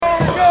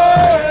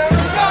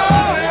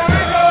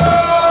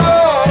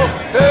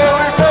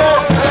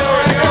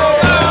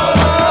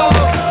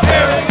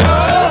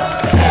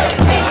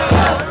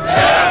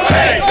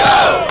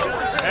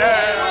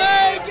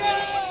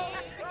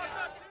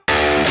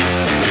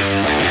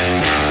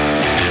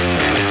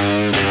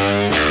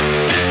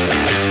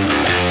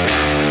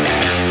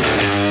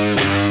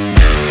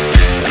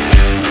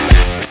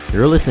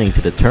You're listening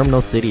to the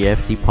Terminal City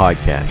FC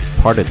podcast,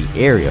 part of the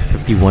Area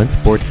 51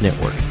 Sports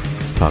Network,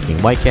 talking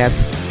Whitecaps,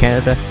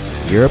 Canada,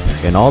 Europe,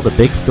 and all the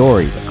big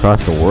stories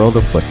across the world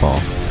of football.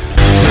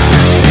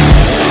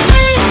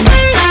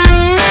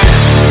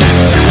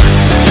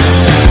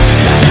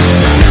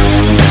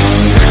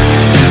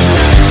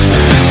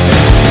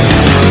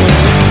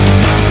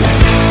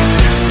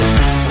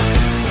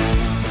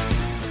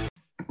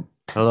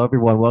 Hello,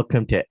 everyone.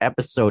 Welcome to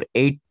episode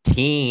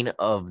 18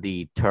 of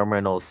the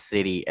Terminal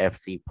City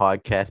FC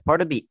podcast,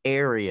 part of the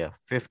Area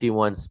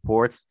 51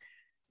 Sports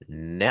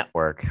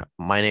Network.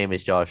 My name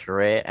is Josh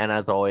Ray, and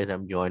as always,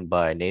 I'm joined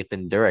by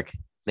Nathan Durek.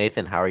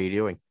 Nathan, how are you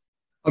doing?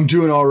 I'm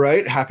doing all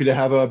right. Happy to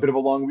have a bit of a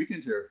long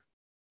weekend here.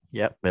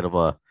 Yep, bit of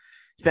a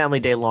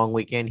family day long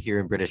weekend here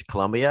in British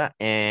Columbia.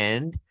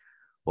 And,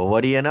 well,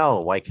 what do you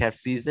know? Whitecap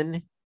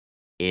season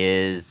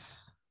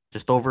is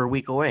just over a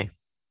week away.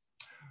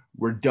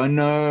 We're done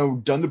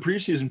the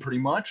preseason pretty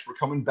much. We're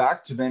coming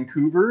back to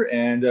Vancouver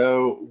and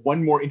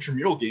one more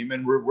intramural game,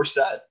 and we're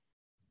set.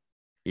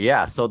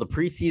 Yeah, so the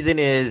preseason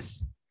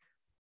is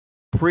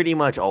pretty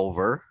much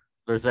over.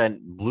 There's a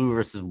blue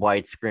versus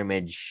white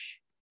scrimmage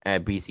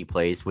at BC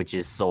Place, which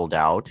is sold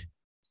out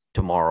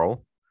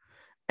tomorrow.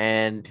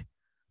 And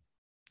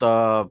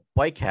the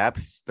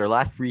Whitecaps, their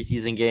last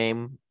preseason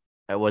game,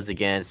 was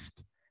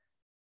against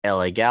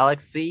LA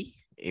Galaxy.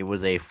 It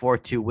was a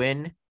 4-2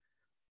 win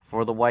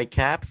for the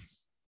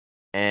Whitecaps,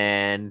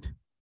 and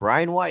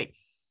Brian White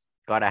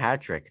got a hat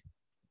trick.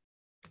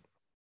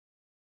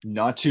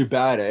 Not too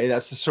bad, eh?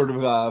 That's the sort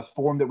of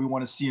form that we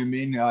want to see him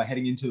in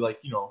heading into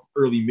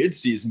early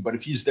mid-season. But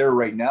if he's there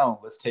right now,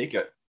 let's take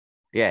it.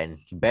 Yeah, and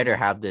you better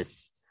have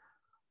this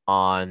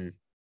on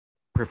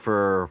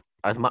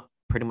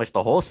pretty much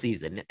the whole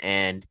season.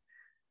 And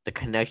the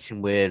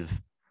connection with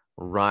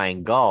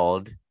Ryan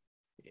Gauld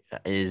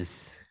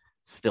is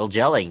still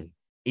gelling,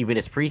 even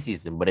it's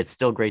preseason, but it's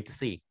still great to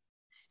see.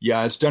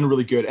 Yeah, it's done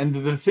really good. And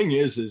the thing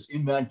is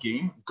in that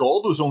game,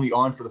 Gauld was only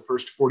on for the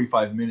first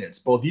 45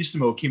 minutes.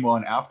 Baldissimo came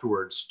on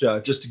afterwards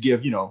just to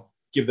give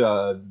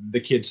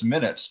the kid some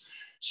minutes.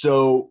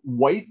 So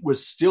White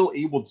was still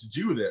able to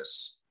do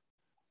this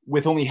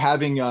with only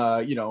having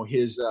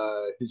his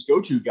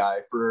go-to guy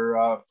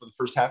for the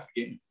first half of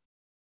the game.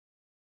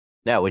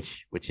 Yeah,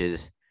 which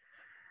is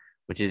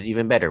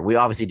even better. We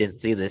obviously didn't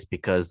see this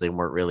because they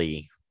weren't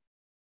really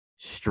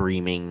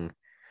streaming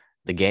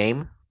the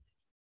game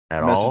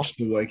at all. Message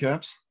to the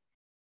Whitecaps.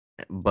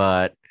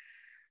 But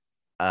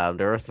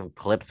there are some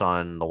clips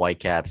on the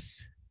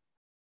Whitecaps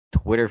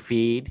Twitter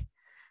feed,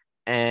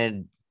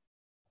 and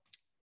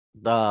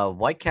the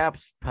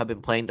Whitecaps have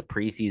been playing the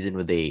preseason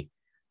with a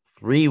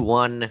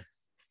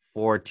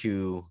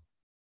 3-1-4-2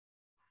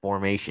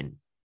 formation,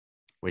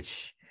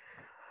 which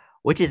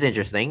is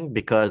interesting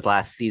because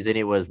last season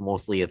it was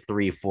mostly a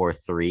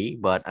 3-4-3,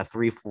 but a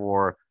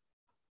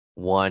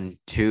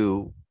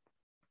 3-4-1-2.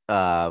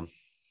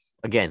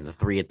 Again, the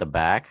three at the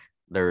back.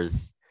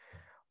 There's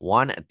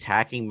one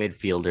attacking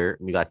midfielder.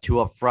 We got two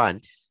up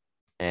front,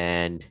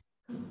 and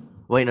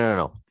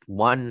no.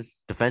 One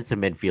defensive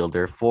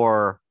midfielder,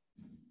 four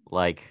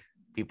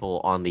people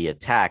on the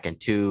attack, and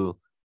two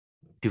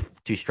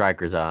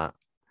strikers on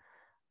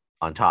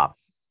top.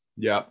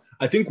 Yeah,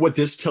 I think what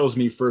this tells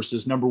me first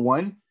is, number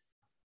one,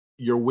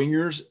 your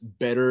wingers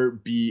better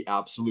be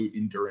absolute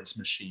endurance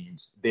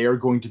machines. They are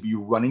going to be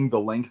running the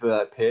length of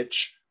that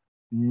pitch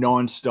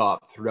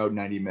nonstop throughout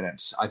 90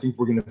 minutes. I think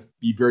we're going to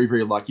be very,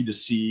 very lucky to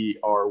see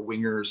our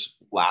wingers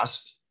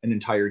last an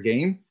entire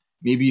game.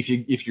 Maybe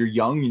if you're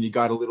young and you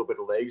got a little bit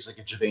of legs, like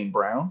a Javane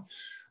Brown.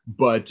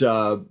 But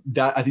I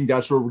think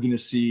that's where we're going to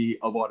see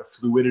a lot of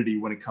fluidity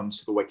when it comes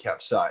to the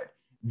Whitecap side.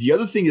 The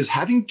other thing is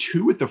having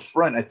two at the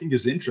front, I think,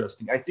 is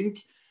interesting. I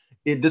think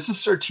this is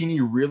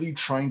Sartini really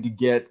trying to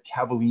get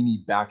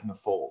Cavallini back in the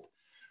fold.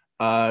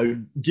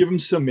 Give him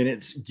some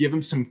minutes, give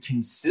him some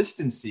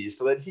consistency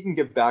so that he can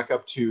get back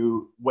up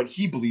to what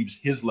he believes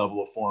his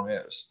level of form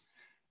is.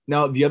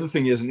 Now, the other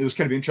thing is, and it was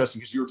kind of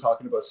interesting because you were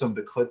talking about some of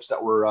the clips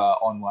that were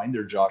online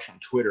there, Josh, on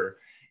Twitter,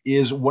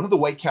 is one of the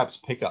Whitecaps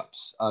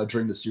pickups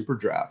during the Super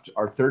Draft,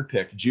 our third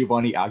pick,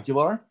 Giovanni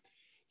Aguilar.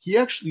 He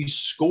actually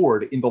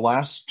scored in the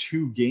last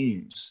two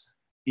games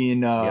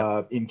in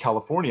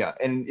California.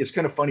 And it's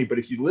kind of funny, but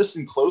if you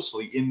listen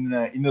closely in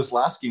this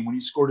last game, when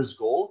he scored his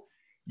goal,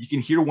 you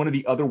can hear one of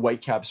the other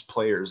Whitecaps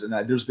players, and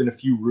there's been a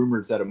few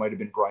rumors that it might have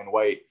been Brian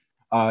White,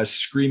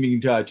 screaming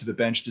to the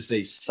bench to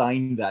say,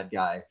 sign that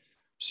guy.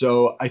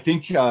 So I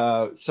think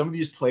some of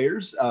these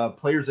players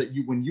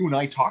that when you and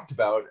I talked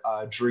about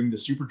during the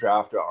Super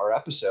Draft, our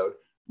episode,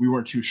 we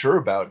weren't too sure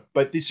about,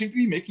 but they seem to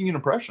be making an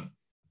impression.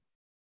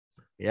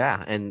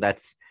 Yeah, and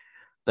that's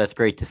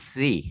great to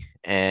see.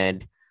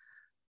 And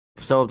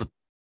so the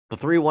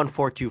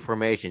 3-1-4-2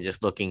 formation,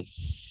 just looking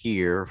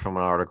here from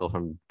an article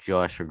from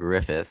Joshua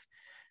Griffith,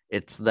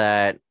 it's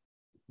that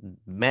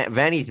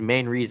Vanny's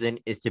main reason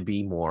is to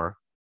be more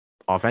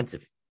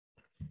offensive.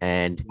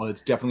 And well,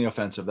 it's definitely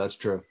offensive. That's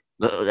true.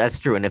 That's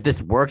true. And if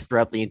this works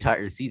throughout the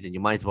entire season, you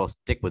might as well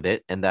stick with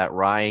it. And that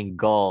Ryan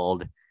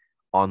Gauld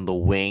on the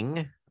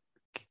wing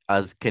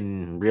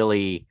can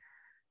really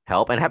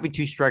help. And having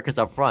two strikers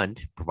up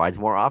front provides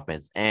more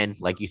offense. And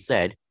like you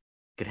said,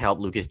 could help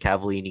Lucas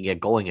Cavallini get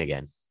going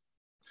again.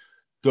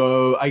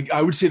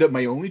 I would say that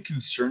my only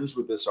concerns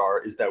with this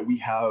is that we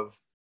have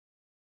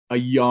a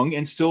young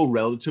and still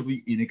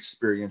relatively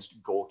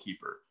inexperienced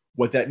goalkeeper.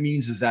 What that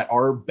means is that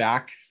our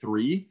back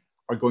three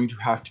are going to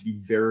have to be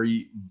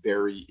very,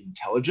 very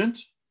intelligent.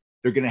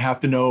 They're going to have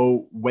to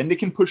know when they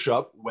can push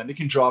up, when they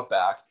can drop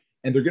back,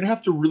 and they're going to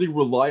have to really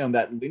rely on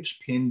that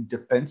linchpin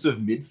defensive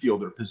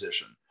midfielder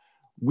position.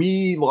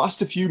 We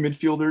lost a few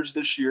midfielders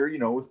this year,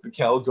 with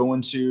Mikel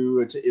going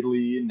to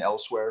Italy and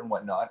elsewhere and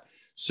whatnot.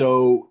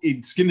 So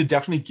it's going to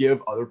definitely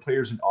give other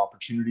players an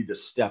opportunity to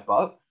step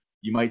up.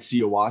 You might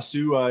see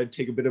Owasu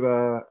take a bit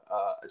of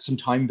some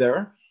time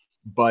there,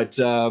 but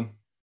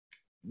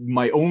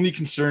my only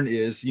concern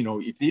is,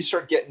 if they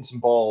start getting some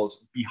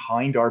balls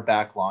behind our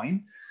back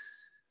line,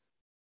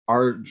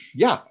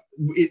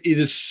 it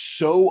is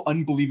so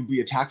unbelievably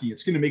attacking.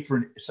 It's going to make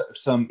for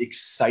some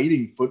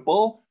exciting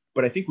football,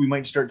 but I think we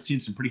might start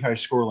seeing some pretty high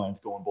score lines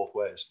going both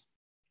ways.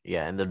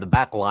 Yeah, and the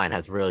back line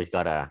has really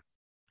gotta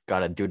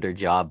do their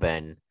job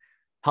and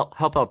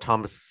help out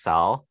Thomas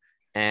Sal.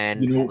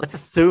 And let's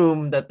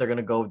assume that they're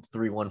gonna go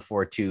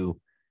 3-1-4-2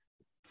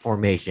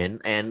 formation,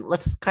 and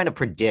let's kind of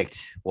predict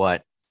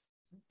what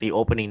the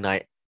opening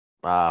night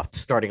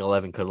starting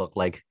 11 could look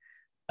like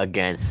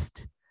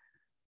against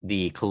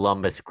the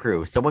Columbus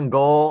Crew. So in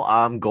goal,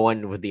 I'm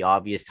going with the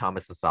obvious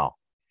Thomas Hasal.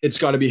 It's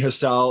got to be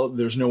Hasal.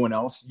 There's no one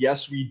else.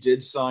 Yes, we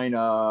did sign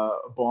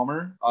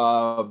Bomber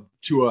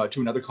to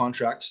another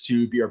contract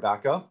to be our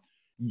backup.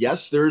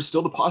 Yes, there's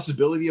still the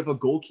possibility of a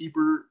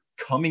goalkeeper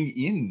coming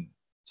in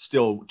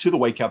still to the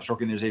Whitecaps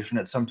organization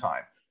at some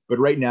time. But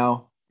right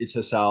now, it's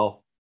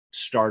Hasal,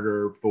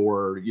 starter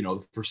for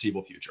the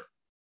foreseeable future.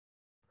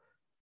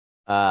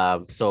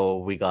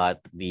 So we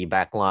got the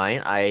back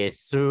line. I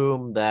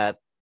assume that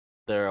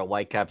the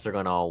Whitecaps are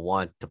gonna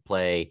want to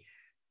play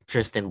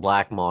Tristan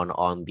Blackmon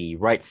on the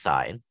right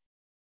side.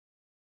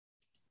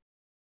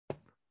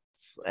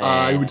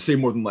 I would say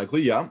more than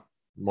likely, yeah.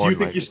 Do you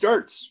think he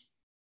starts?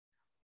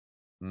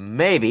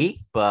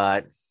 Maybe,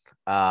 but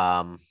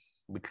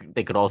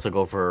they could also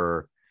go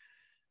for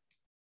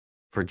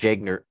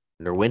Jake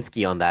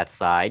Nerwinski on that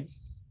side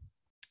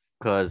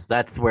because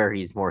that's where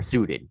he's more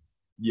suited.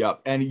 Yeah,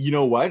 and you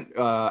know what?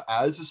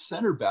 As a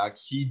center back,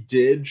 he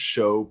did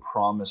show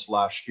promise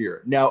last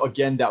year. Now,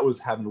 again, that was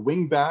having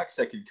wing backs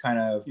that could kind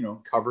of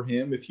cover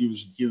him if he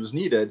was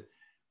needed.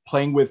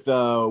 Playing with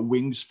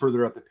wings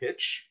further up the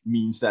pitch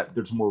means that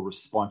there's more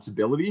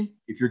responsibility.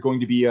 If you're going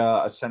to be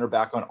a center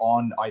back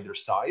on either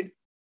side,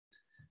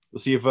 we'll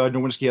see if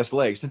Nowinski has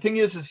legs. The thing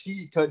is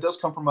he does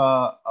come from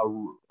a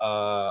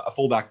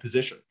fullback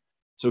position,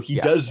 so he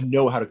does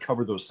know how to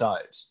cover those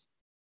sides.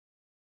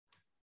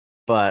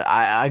 But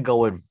I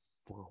go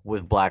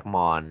with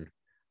Blackmon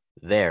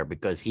there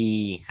because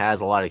he has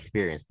a lot of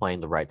experience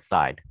playing the right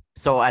side.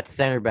 So at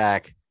center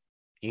back,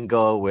 you can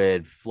go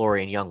with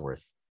Florian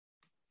Youngworth.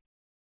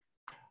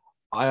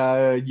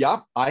 In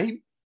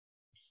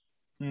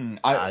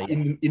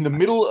the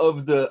middle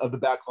of the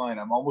back line,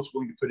 I'm almost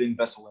willing to put in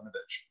Veselinovic.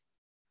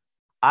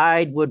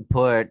 I would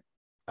put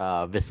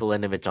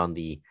Veselinovic on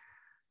the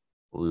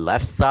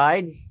left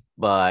side,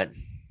 but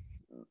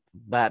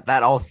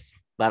that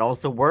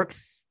also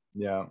works.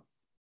 Yeah.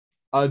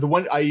 The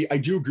one I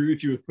do agree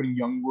with you with putting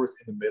Youngworth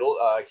in the middle.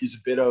 He's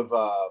a bit of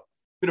a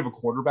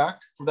quarterback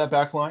for that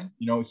back line.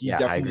 He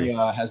definitely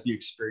has the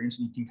experience,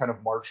 and he can kind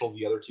of marshal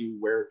the other two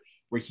where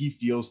he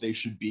feels they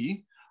should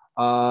be.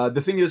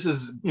 The thing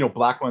is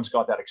Blackmon's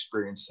got that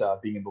experience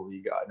being in the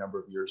league a number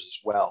of years as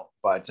well.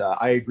 But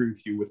I agree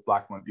with you with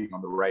Blackmon being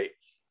on the right.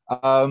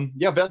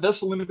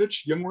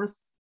 Veselinovic, Youngworth,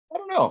 I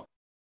don't know.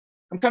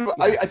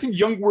 I think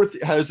Youngworth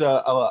has a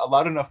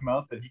loud enough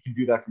mouth that he can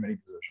do that from any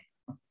position.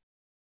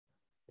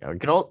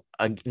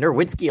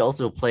 Nerwinski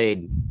also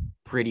played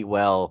pretty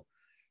well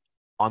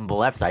on the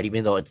left side,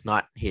 even though it's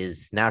not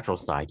his natural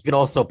side. You can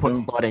also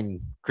slot in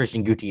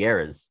Christian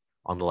Gutierrez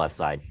on the left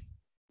side.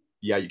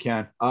 Yeah, you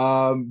can.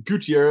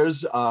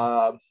 Gutierrez,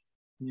 I'm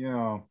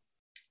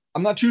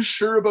not too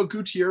sure about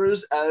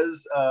Gutierrez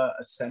as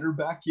a center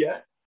back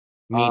yet.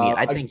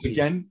 I think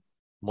again,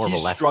 he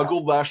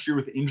struggled last year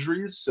with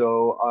injuries,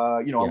 so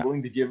I'm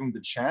willing to give him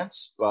the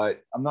chance,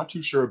 but I'm not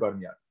too sure about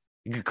him yet.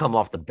 You could come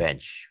off the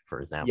bench,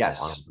 for example, on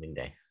opening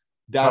day.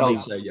 I'll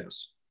say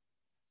yes.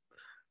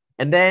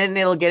 And then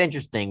it'll get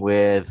interesting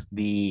with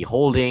the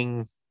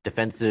holding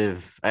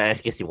defensive. I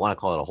guess you want to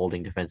call it a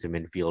holding defensive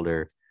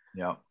midfielder.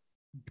 Yeah.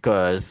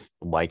 Because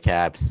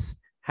Whitecaps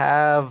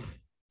have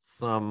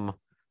some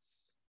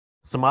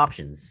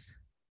options.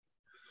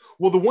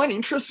 Well, the one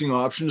interesting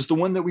option is the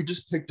one that we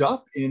just picked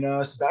up in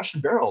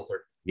Sebastian Berhalter.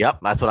 Yep,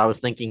 that's what I was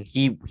thinking.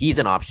 He's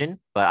an option,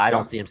 but I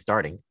don't see him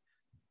starting.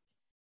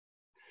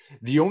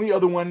 The only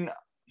other one,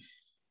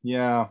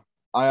 the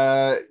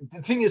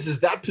thing is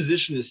that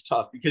position is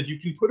tough because you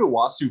can put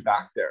Owasu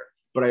back there,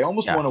 but I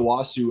almost want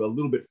Owasu a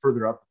little bit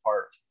further up the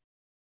park.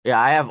 Yeah,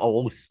 I have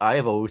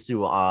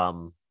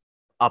Owasu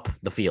up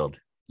the field.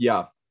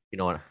 Yeah. You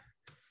know what?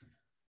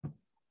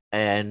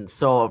 And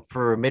so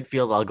for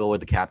midfield, I'll go with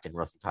the captain,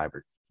 Russell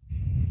Teibert.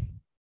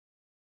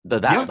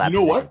 Yeah, you That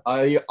know position.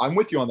 what? I'm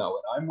with you on that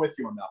one. I'm with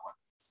you on that one.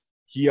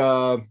 He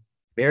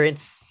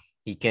Experience.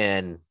 He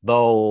can,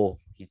 though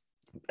he's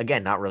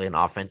again not really an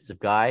offensive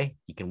guy.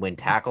 He can win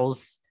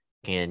tackles,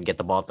 can get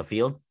the ball at the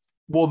field.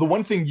 Well, the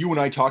one thing you and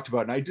I talked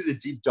about, and I did a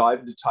deep dive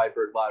into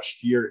Tybert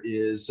last year,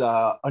 is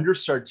under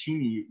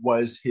Sartini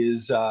was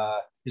his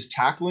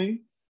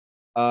tackling,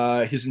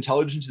 his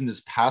intelligence, and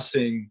his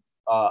passing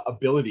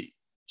ability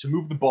to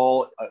move the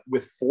ball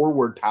with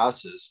forward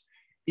passes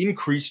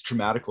increased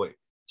dramatically.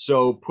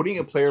 So putting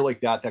a player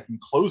like that can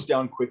close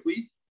down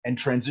quickly and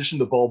transition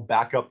the ball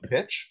back up the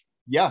pitch,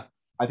 yeah,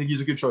 I think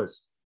he's a good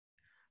choice.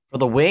 For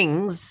the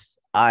wings,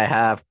 I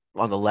have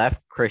on the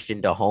left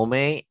Christian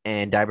Dahome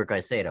and Diber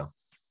Caicedo.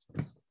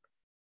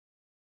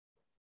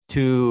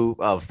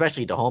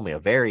 Especially Dahome, a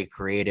very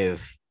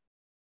creative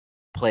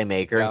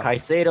playmaker, and Yeah,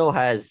 Caicedo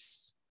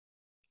has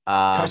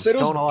Caicedo's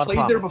shown a lot of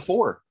played there promise.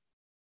 before.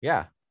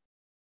 Yeah,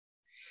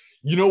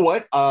 You know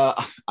what?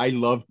 I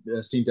love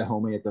seeing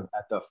Dahome at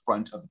the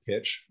front of the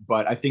pitch,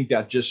 but I think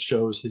that just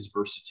shows his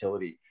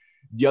versatility.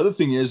 The other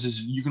thing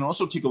is you can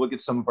also take a look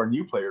at some of our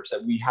new players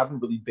that we haven't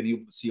really been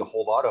able to see a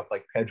whole lot of,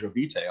 like Pedro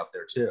Vite up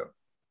there too.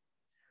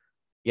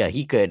 yeah,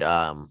 he could.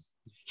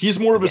 He's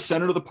more of a Again,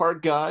 center of the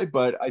park guy,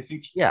 but I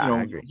think yeah,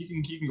 I agree.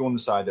 he can go on the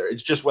side there.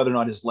 It's just whether or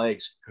not his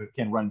legs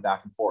can run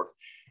back and forth.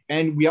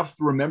 And we have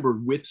to remember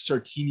with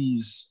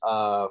Sartini's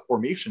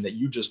formation that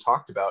you just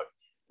talked about,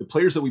 the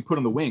players that we put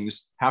on the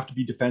wings have to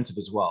be defensive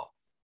as well.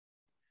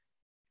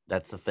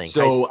 That's the thing.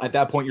 So at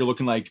that point, you're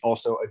looking like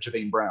also a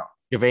Javane Brown.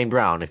 Javane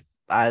Brown. If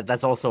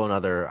that's also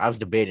another. I was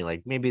debating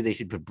like maybe they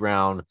should put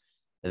Brown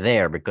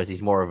there because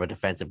he's more of a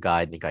defensive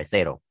guy than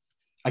Caicedo.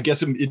 I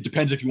guess it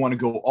depends if you want to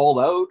go all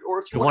out or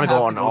if If you you want want to to go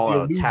have on the all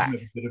illusion attack,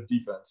 of a bit of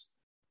defense.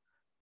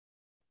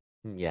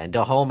 yeah, and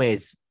Dahome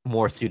is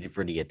more suited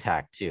for the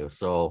attack too.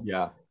 So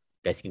Yeah, I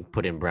guess you can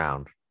put in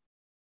Brown.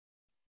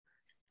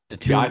 The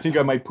yeah, I two think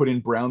I might put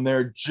in Brown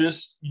there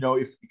just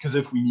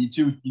if we need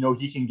to,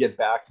 he can get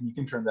back and he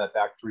can turn that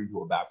back three to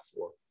a back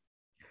four.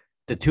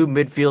 the two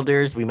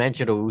midfielders we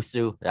mentioned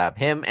Owusu,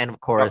 him, and of Yep.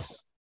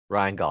 course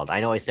Ryan Gauld. I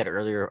know I said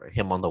earlier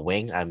him on the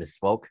wing. I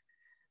misspoke.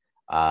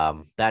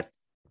 That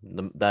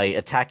the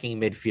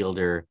attacking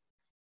midfielder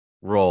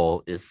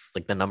role is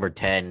like the number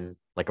 10,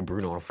 like a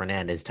Bruno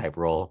Fernandez type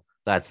role.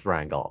 That's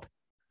Ryan Gauld.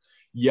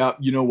 Yeah,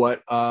 you know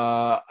what?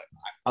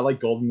 I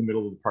like Gold in the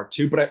middle of the park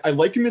too, but I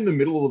like him in the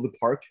middle of the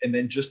park and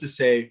then just to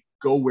say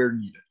go where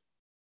needed.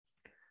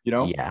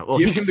 Yeah, well,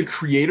 Give him the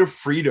creative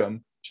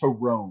freedom to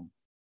roam.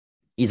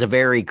 he's a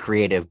very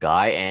creative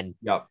guy, and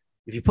Yep,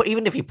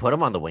 even if you put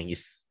him on the wing,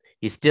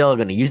 he's still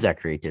going to use that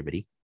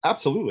creativity.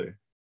 absolutely.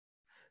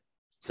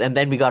 And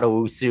then we got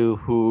Owusu,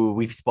 who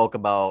we spoke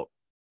about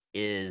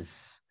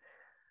is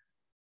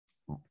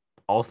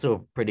also a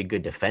pretty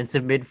good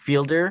defensive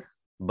midfielder,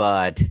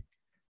 but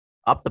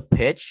up the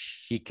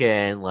pitch, he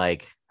can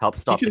like help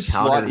He stop can the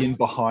slot in counters.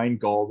 behind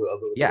Gold a little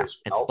bit Yeah, as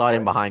and well. slot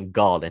in Right? behind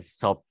Gauld and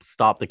help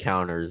stop the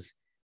counters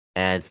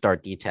and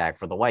start the attack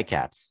for the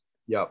Whitecaps.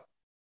 Yep.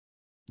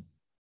 Of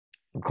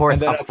And course,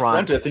 then up up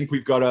front, front, I think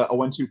we've got a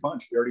 1-2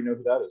 punch. We already know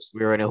who that is.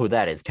 we already know who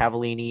that is: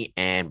 Cavallini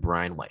and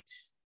Brian White.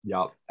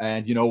 Yeah.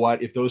 And you know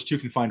what? If those two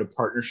can find a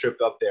partnership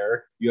up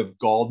there, you have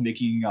Gald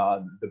making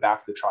the back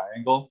of the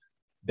triangle,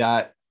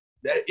 that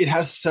it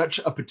has such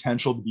a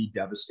potential to be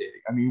devastating.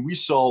 I mean, we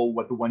saw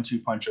what the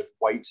 1-2 punch of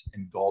White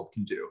and Gald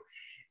can do.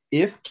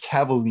 If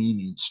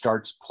Cavallini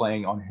starts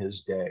playing on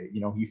his day,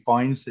 he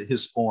finds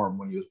his form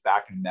when he was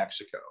back in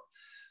Mexico.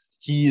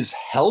 He's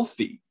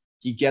healthy.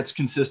 He gets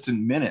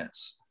consistent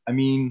minutes. I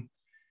mean,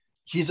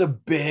 he's a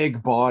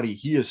big body.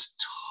 He is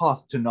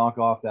tough to knock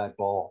off that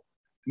ball.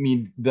 I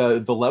mean, the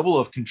level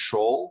of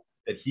control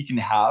that he can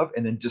have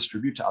and then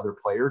distribute to other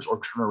players or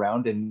turn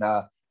around and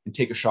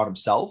take a shot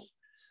himself.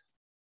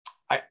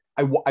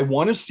 I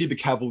want to see the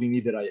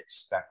Cavallini that I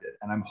expected,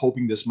 and I'm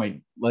hoping this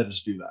might let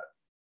us do that.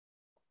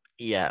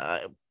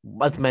 Yeah,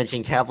 let's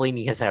mention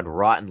Cavallini has had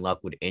rotten luck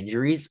with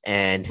injuries,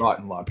 and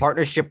Rotten luck.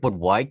 partnership with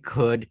White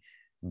could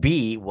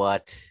be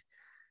what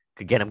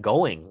could get him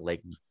going.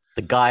 Like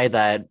the guy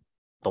that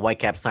the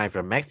Whitecaps signed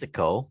from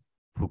Mexico,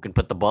 who can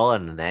put the ball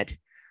in the net.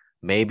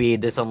 Maybe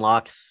this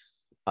unlocks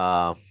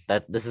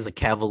that this is a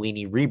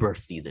Cavallini rebirth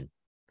season.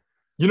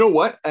 You know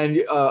what? And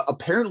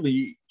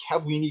apparently,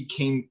 Cavallini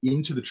came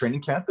into the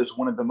training camp as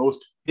one of the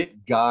most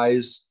fit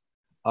guys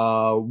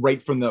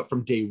right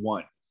from day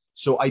one.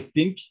 So I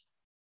think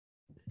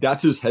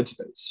that's his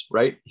headspace,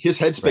 right? His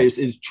headspace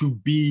is to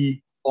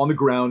be on the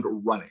ground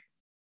running.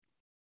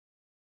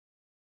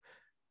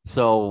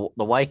 So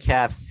the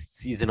Whitecaps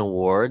season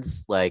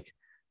awards, like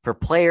for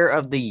Player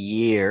of the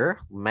Year,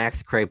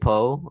 Max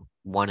Crepeau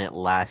won it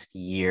last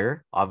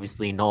year.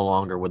 Obviously, no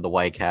longer with the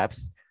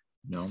Whitecaps.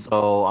 No.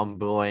 So I'm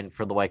going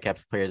for the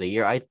Whitecaps Player of the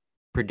Year. I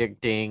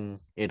predicting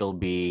it'll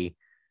be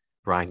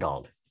Ryan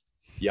Gauld.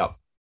 Yep.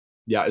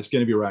 Yeah, it's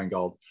going to be Ryan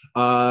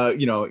Gauld.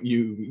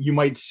 You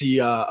might see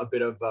a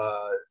bit of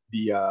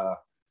the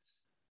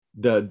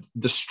the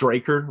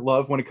striker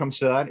love when it comes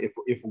to that.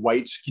 If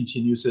White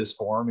continues his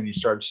form and he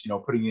starts,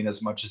 putting in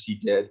as much as he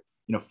did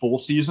in a full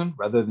season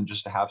rather than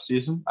just a half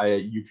season,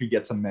 you could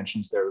get some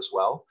mentions there as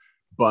well.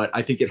 But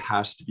I think it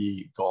has to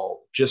be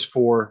Gall just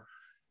for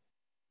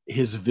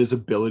his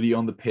visibility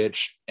on the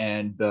pitch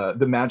and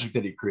the magic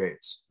that he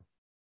creates.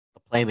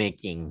 The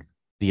playmaking,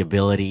 the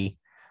ability,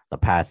 the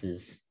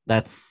passes.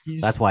 That's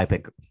why I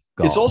pick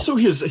It's Gall. also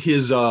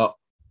his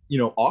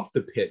off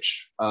the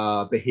pitch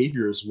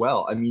behavior as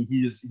well. I mean,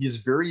 he's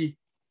very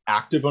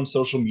active on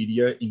social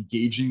media,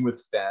 engaging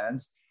with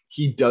fans.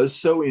 He does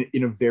so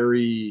in a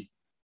very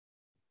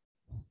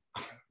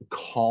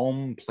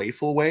calm,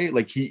 playful way.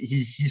 Like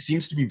he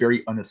seems to be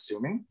very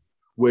unassuming,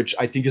 which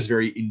I think is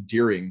very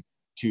endearing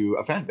to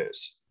a fan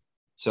base.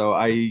 So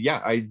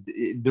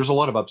there's a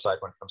lot of upside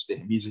when it comes to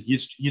him.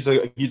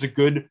 He's a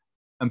good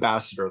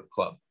ambassador of the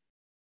club.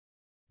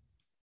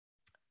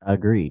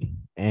 Agreed.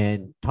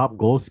 And top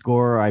goal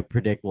scorer, I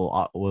predict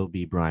will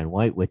be Brian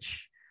White,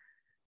 which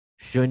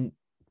shouldn't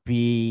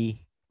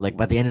be like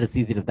by the end of the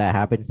season. If that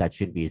happens, that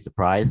shouldn't be a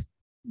surprise.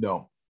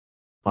 No,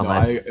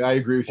 Unless I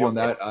agree with you on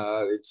that.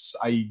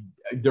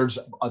 There's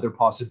other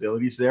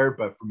possibilities there,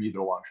 but for me,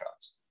 they're long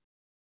shots.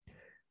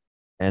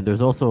 and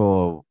there's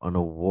also an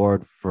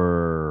award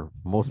for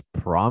most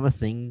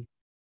promising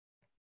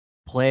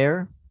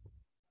player.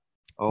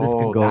 This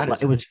could Oh, go. that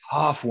is It was a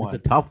tough It's a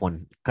one. tough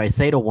one.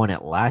 Caicedo won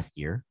it last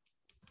year.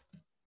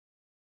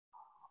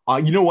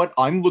 You know what?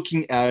 I'm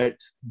looking at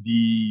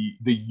the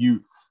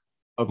youth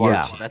of our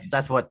Yeah, team,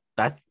 that's what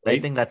that's. I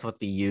right? think that's what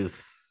the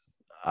youth,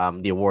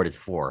 the award is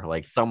for.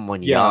 Like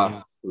someone Yeah.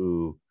 young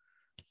who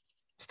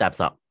steps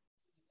up.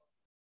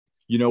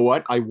 You know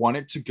what? I want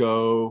it to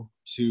go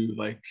to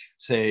like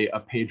say a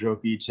Pedro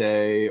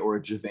Vite or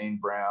a Javane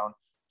Brown,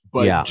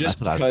 but Yeah, that's just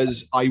what I was.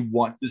 because I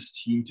want this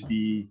team to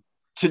be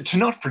to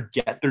not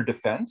forget their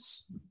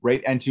defense,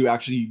 right? And to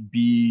actually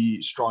be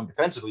strong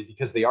defensively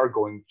because they are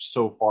going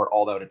so far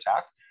all out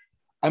attack.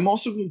 I'm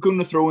also going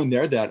to throw in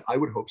there that I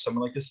would hope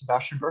someone like a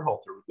Sebastian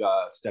Berhalter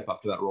would step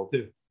up to that role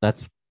too.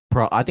 That's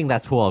pro. I think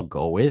that's who I'll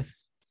go with.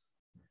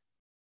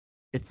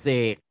 It's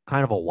a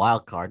kind of a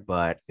wild card,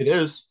 It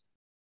is.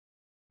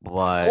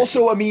 but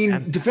Also, I and,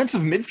 mean,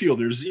 defensive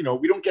midfielders,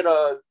 we don't get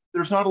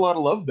there's not a lot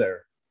of love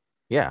there,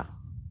 yeah,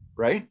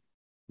 right?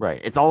 right.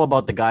 It's all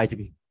about the guys who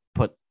can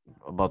put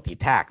about the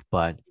attack,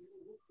 but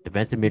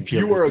defensive If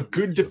you midfielders are a need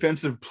good to.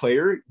 defensive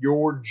player,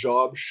 your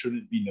job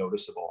shouldn't be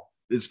noticeable.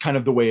 It's kind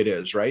of the way it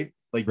is, right?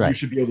 Like you Right.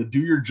 should be able to do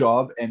your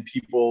job and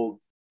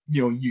people,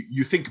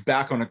 you think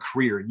back on a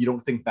career, you don't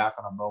think back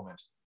on a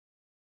moment.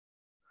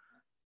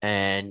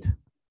 And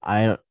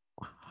I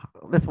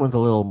this one's a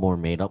little more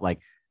made up. Like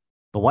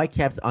the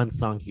Whitecaps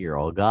unsung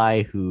hero, a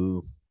guy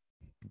who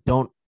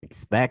don't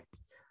expect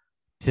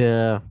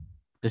to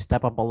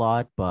step up a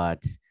lot,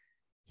 but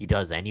he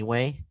does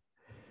anyway.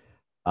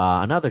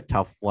 Another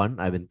tough one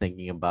I've been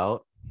thinking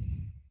about.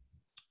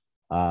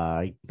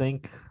 I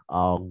think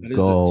I'll That is a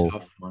go.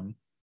 tough one.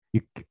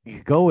 You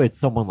could go with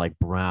someone like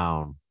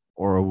Brown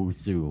or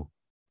Owusu,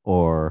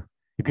 or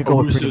you could go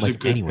with Owusu pretty is a much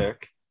good anyone.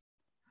 pick.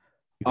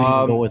 You could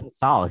even go Um, with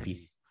Sal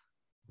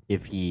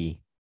if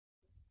he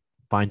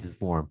finds his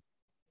form.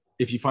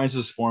 if he finds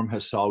his form,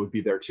 Hassal would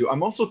be there too.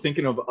 I'm also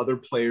thinking of other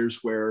players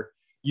where,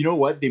 you know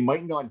what, they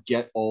might not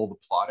get all the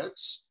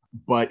plaudits,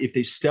 but if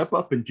they step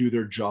up and do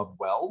their job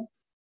well,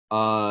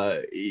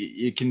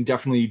 it can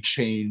definitely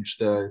change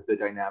the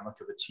dynamic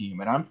of a team.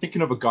 And I'm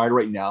thinking of a guy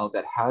right now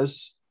that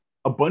has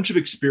a bunch of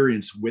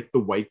experience with the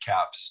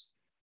Whitecaps.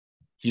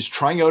 He's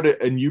trying out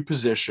a new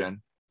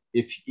position.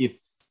 If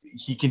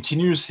he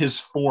continues his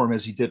form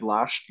as he did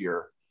last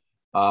year,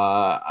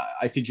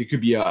 I think it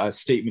could be a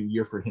statement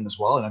year for him as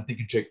well. And I'm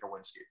thinking Jake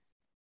Nowinski.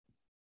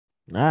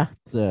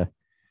 It's a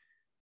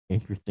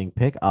interesting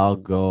pick. I'll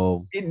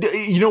go.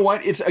 You know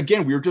what? It's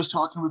again, we were just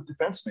talking with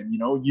defensemen.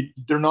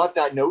 They're not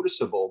that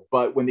noticeable,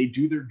 but when they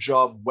do their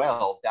job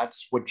well,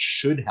 that's what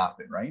should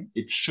happen, right?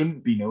 It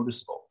shouldn't be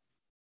noticeable.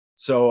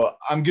 So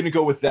I'm gonna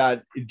go with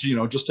that.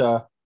 Just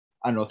I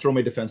don't know, throw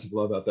my defensive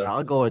love out there.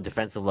 I'll go with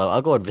defensive level.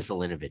 I'll go with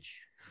Veselinovic.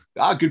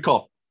 Good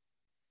call.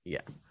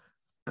 Yeah,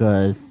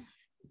 because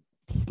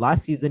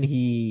last season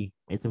he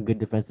made some good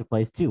defensive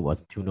plays too.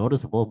 Wasn't too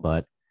noticeable,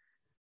 but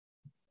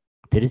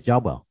did his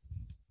job well.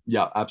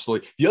 Yeah,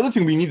 absolutely. The other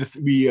thing we need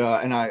to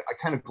and I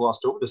kind of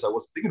glossed over this. I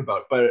wasn't thinking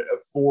about, but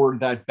for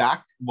that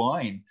back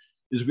line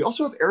is we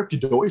also have Eric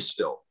Godoy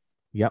still,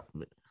 Yep.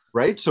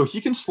 right? So he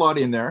can slot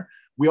in there.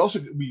 We also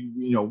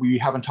we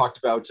haven't talked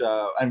about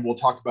and we'll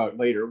talk about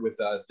later with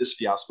this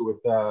fiasco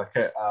with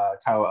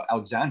Kyle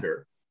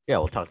Alexander, Yeah,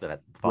 we'll talk to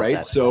that about right?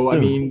 that So I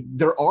soon. mean,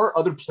 there are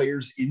other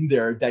players in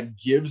there that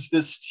gives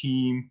this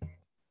team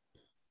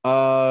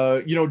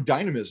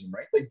dynamism,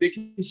 right? Like they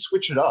can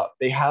switch it up.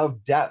 They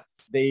have depth.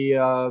 They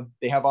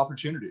have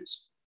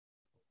opportunities.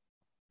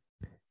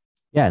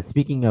 Yeah,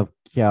 speaking of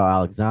Kyle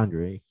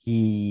Alexandre,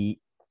 he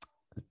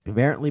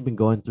apparently been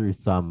going through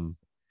some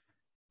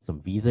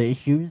visa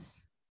issues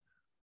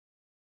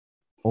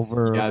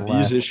over Yeah, the these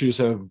last. issues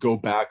go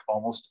back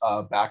almost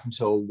back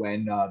until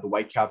when the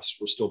Whitecaps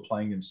were still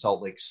playing in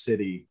Salt Lake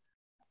City.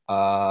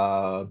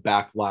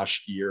 back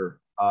last year.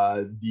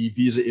 The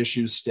visa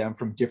issues stem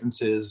from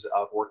differences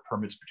of work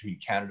permits between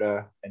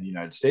Canada and the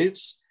United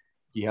States.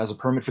 He has a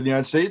permit for the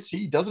United States.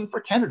 He doesn't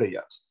for Canada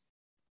yet.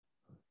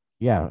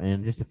 Yeah,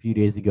 and just a few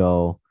days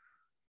ago,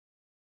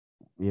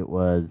 it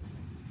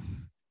was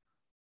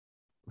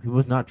he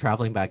was not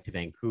traveling back to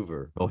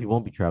Vancouver. Well, he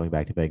won't be traveling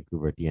back to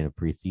Vancouver at the end of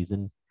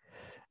preseason.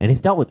 And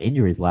he's dealt with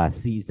injuries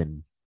last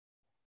season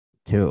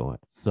too.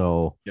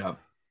 So yeah.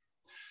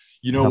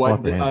 You know what?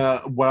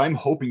 What I'm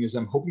hoping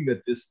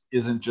that this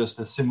isn't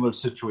just a similar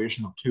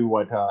situation to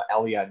what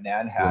Ali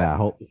Adnan had,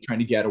 trying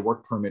to get a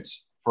work permit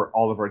for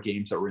all of our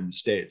games that were in the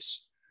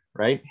States,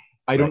 right?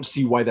 I don't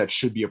see why that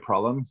should be a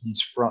problem.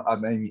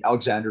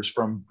 Alexander's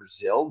from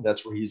Brazil.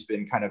 That's where he's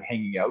been kind of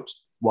hanging out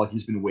while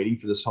he's been waiting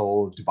for this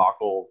whole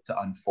debacle to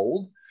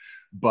unfold.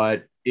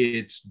 But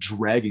it's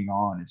dragging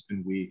on. It's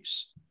been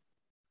weeks.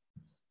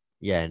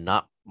 Yeah,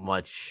 not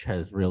much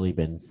has really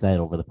been said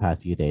over the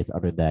past few days,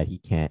 other than that he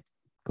can't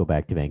go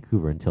back to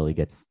Vancouver until he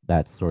gets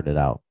that sorted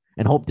out.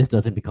 And hope this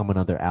doesn't become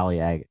another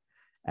Ali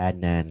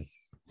Adnan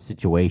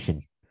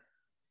situation.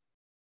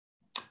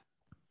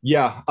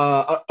 Yeah.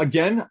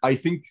 Again, I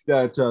think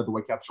that the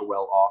Whitecaps are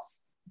well off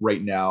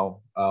right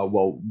now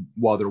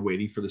while they're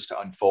waiting for this to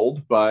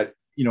unfold. But,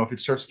 if it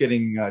starts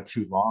getting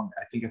too long,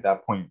 I think at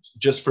that point,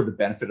 just for the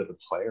benefit of the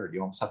player,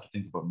 you almost have to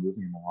think about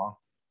moving him along.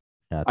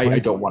 Yeah, I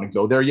don't want to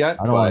go there yet.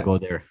 I don't want to go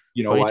there.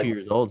 22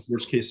 years old.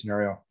 Worst case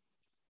scenario.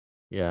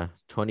 Yeah,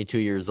 22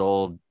 years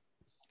old.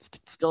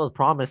 Still has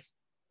promise.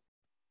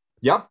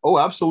 Yeah. Oh,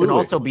 absolutely. Can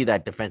also be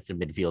that defensive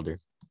midfielder.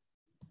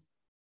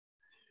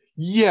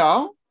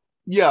 Yeah.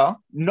 Yeah.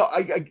 No,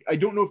 I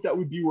don't know if that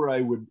would be where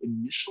I would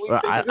initially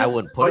think of it. I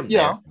wouldn't put him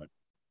there.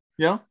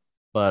 Yeah.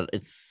 But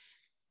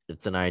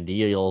it's an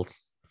ideal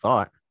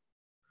thought.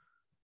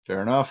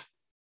 Fair enough.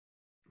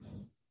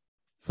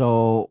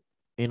 So,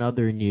 in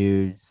other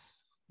news,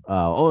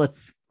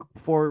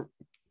 before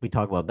we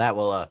talk about that,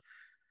 we'll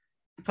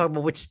talk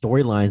about which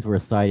storylines were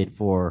cited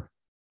for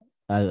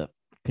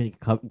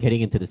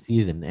getting into the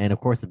season. And of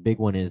course, the big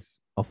one is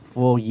a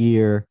full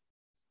year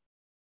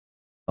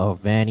of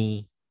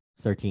Vanni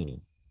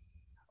Sartini.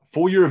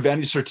 Full year of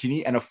Vanni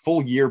Sartini and a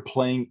full year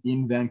playing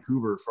in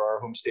Vancouver for our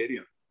home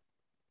stadium.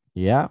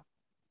 Yeah.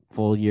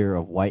 Full year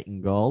of white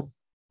and gold.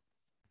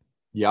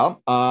 Yeah.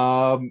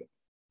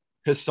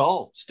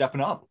 Hasal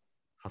stepping up.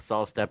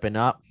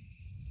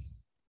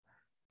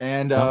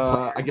 And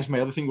I guess my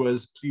other thing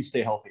was please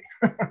stay healthy.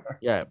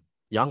 Yeah.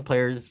 Young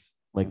players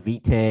like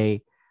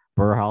Vite,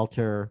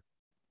 Berhalter,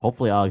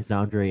 hopefully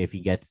Alexandre if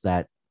he gets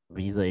that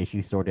visa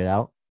issue sorted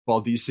out.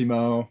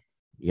 Baldissimo.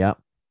 Yep.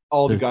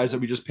 All the guys that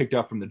we just picked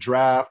up from the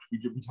draft. We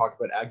talked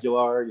about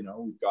Aguilar.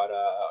 We've got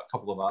a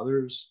couple of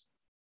others.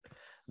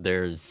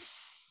 There's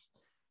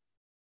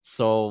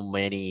so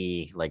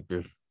many,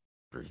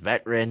 there's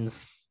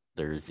veterans,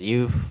 there's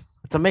youth.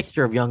 It's a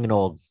mixture of young and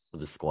old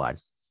with the squad.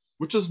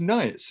 Which is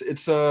nice.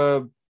 It's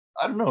I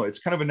don't know. It's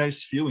kind of a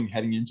nice feeling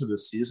heading into the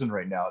season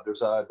right now.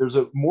 There's a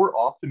more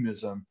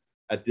optimism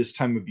at this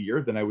time of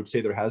year than I would say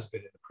there has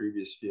been in the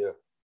previous few.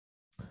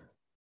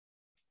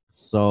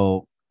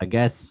 So I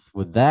guess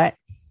with that,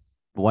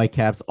 the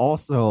Whitecaps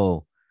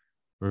also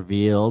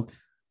revealed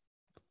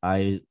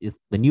is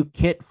the new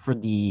kit for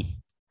the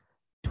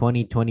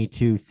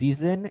 2022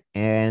 season,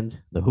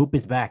 and the hoop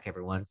is back,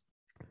 everyone.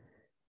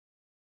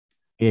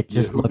 It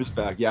just looks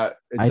back. Yeah,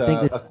 I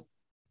think this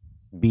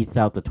beats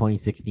out the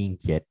 2016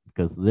 kit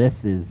because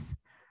this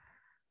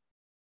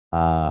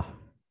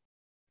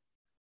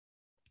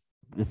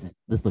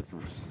looks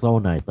so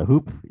nice. The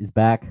hoop is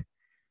back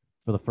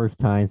for the first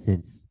time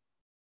since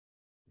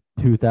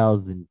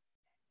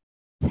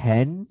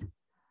 2010,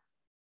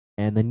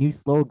 and the new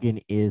slogan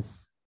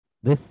is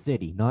 "This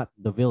city, not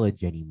the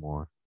village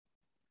anymore."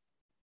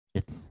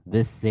 It's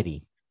this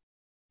city.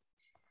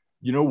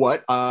 You know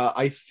what?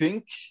 I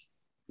think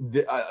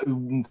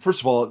first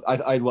of all,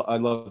 I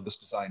love this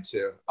design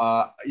too.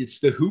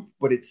 It's the hoop,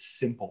 but it's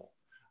simple.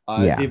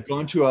 They've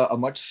gone to a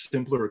much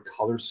simpler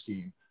color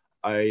scheme.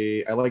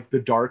 I like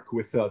the dark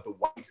with the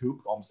white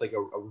hoop, almost like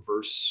a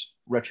reverse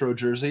retro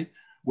jersey.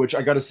 Which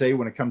I got to say,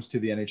 when it comes to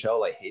the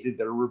NHL, I hated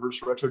their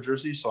reverse retro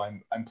jersey. So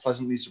I'm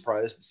pleasantly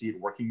surprised to see it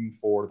working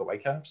for the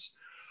Whitecaps.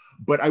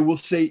 But I will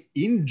say,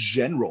 in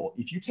general,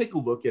 if you take a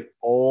look at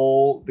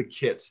all the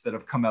kits that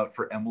have come out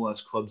for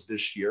MLS clubs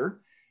this year,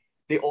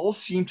 they all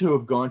seem to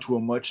have gone to a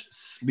much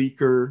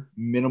sleeker,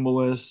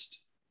 minimalist,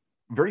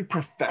 very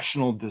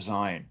professional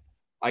design.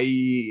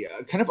 I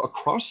kind of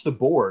across the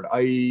board,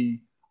 I'm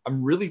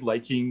really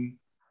liking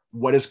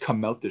what has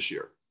come out this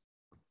year.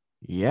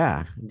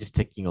 Yeah, just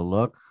taking a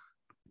look.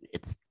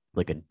 It's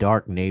like a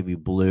dark navy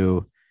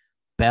blue,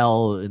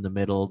 bell in the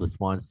middle, the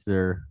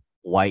sponsor,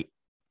 white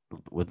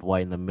with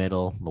white in the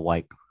middle, the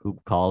white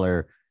hoop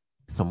collar,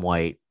 some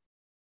white,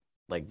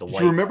 like the white.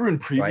 If you remember in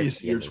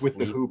previous years with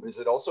the hoop, is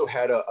it also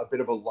had a bit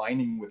of a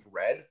lining with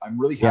red. I'm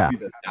really happy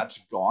that that's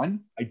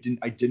gone. I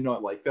did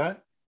not like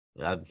that.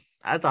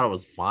 I thought it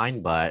was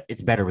fine, but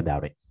it's better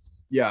without it.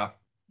 Yeah.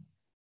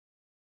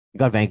 You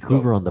got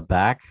Vancouver on the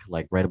back,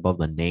 like right above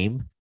the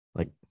name.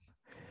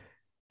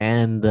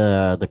 and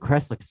the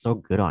crest looks so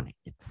good on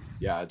it.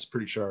 Yeah, it's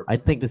pretty sharp. I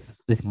think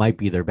this might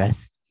be their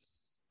best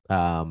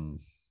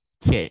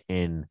kit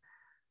in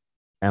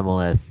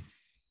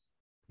MLS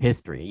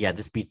history. Yeah,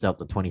 this beats out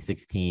the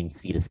 2016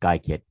 Sea to Sky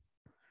kit.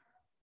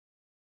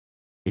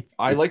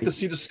 I like the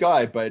Sea to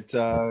Sky, but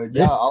yeah,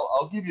 this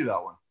I'll give you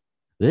that one.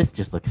 this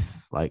just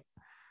looks like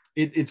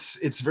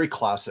It's very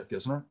classic,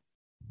 isn't it?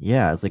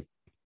 yeah, it's like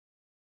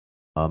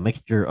a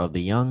mixture of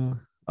the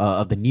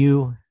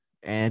new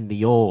and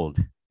the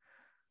old.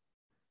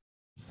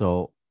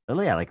 So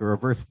yeah, like a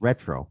reverse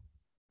retro,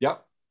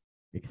 Yep.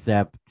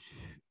 except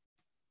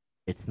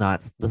it's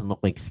not doesn't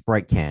look like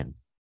Sprite can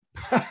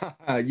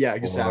Yeah,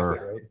 exactly.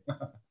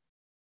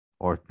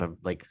 or Right.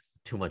 like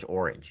too much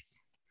orange.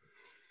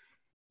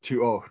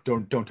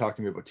 Don't talk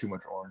to me about too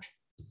much orange.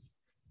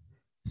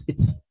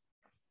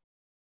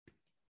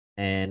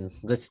 And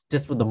that's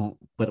just with the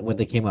but when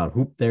they came out,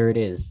 hoop, there it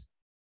is.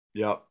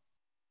 Yep.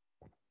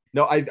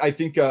 No, I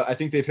think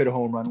they've hit a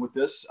home run with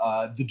this.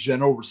 The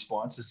general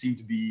response has seemed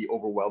to be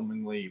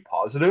overwhelmingly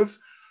positive.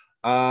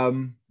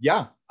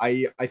 Yeah,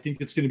 I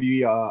think it's going to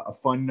be a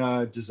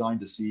fun design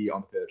to see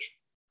on the pitch.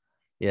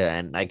 Yeah,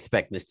 and I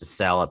expect this to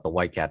sell at the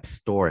Whitecap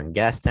store in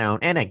Gastown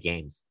and at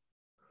games,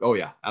 Oh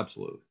yeah,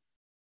 absolutely.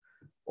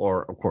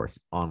 or of course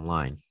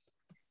online.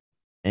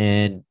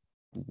 And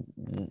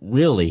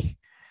really,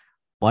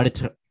 by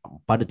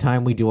by the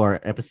time we do our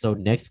episode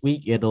next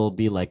week, it'll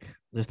be like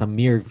just a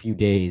mere few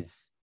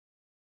days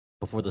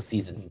before the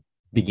season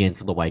begins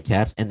for the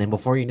Whitecaps, and then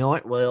before you know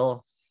it,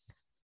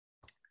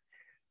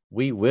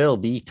 we will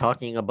be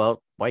talking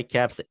about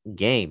Whitecaps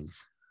games.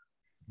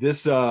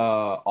 This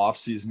off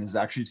season has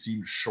actually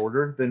seemed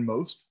shorter than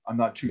most. I'm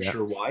not too Yeah.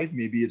 sure why.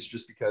 Maybe it's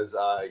just because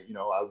I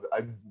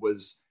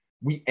was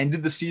we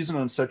ended the season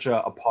on such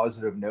a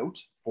positive note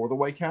for the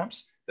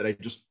Whitecaps that I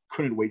just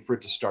couldn't wait for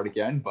it to start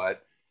again.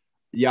 But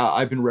yeah,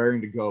 I've been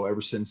raring to go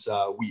ever since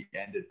we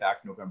ended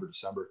back November,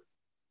 December.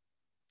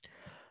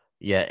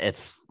 Yeah,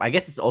 I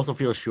guess it also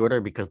feels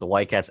shorter because the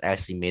Whitecaps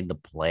actually made the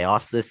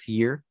playoffs this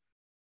year.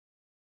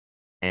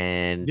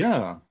 And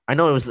Yeah. I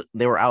know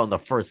they were out in the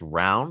first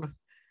round,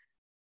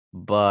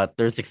 but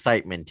there's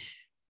excitement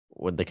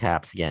with the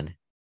Caps again.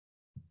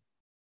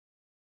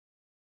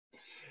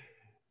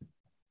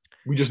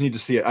 We just need to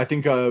see it. I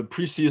think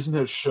preseason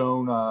has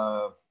shown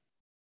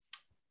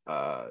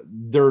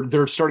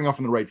they're starting off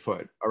on the right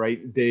foot. All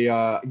right, they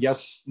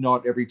yes,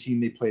 not every team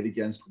they played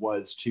against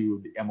was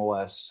to the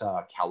MLS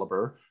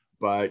caliber,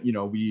 but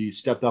we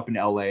stepped up in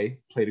LA,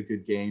 played a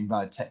good game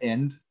to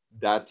end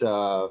that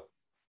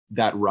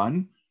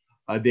run.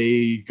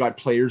 They got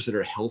players that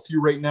are healthy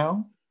right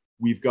now.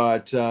 We've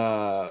got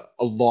a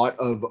lot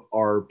of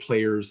our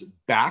players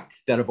back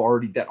that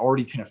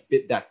already kind of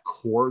fit that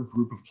core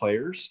group of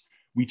players.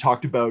 We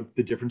talked about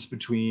the difference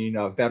between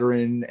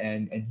veteran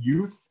and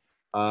youth.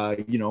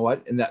 You know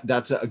what, and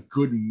that's a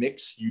good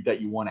mix that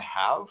you want to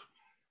have.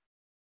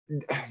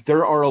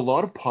 There are a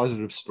lot of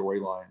positive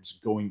storylines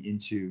going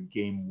into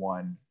game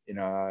one in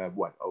a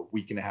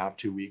week and a half,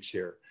 2 weeks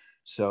here.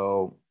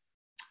 So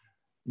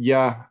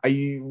yeah,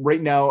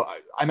 right now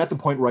I'm at the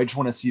point where I just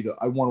want to see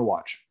I want to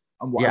watch.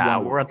 Yeah,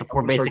 we're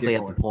start basically getting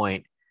at the going.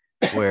 point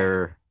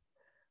where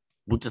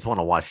we just want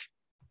to watch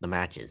the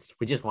matches.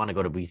 We just want to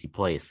go to BC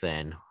Place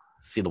and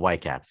see the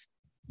Whitecaps.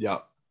 Yeah.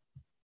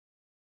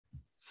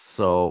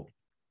 So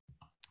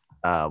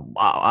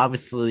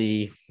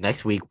obviously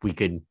next week we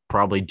could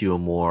probably do a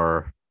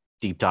more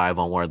deep dive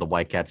on where the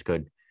Whitecaps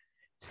could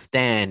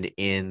stand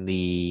in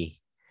the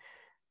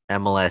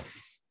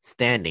MLS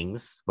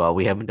standings, but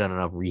we haven't done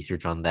enough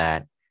research on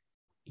that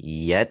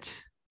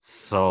yet.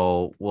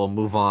 So we'll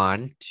move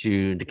on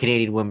to the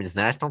Canadian women's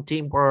national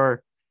team. We're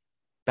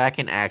back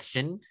in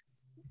action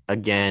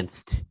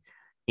against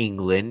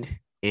England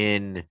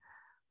in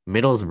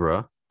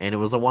Middlesbrough, and it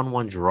was a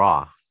 1-1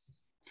 draw.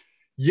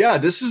 Yeah,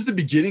 this is the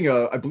beginning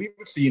of, I believe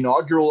it's the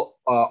inaugural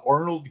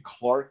Arnold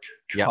Clark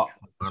Cup.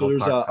 Yep. So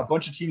there's a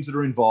bunch of teams that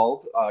are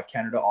involved,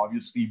 Canada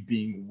obviously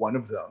being one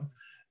of them.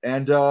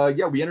 And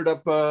yeah, we ended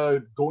up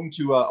going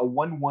to a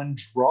 1-1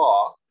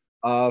 draw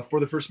for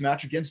the first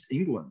match against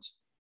England.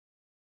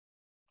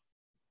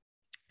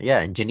 Yeah,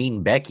 and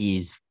Janine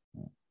Becky's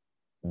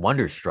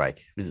wonder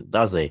strike.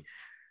 That was a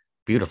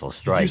beautiful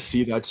strike. Did you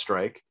see that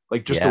strike?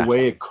 Like just the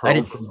way it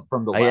curled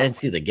from the left. I didn't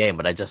see the game,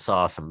 but I just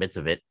saw some bits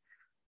of it.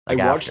 I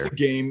watched the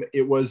game.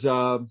 It was,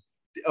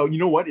 you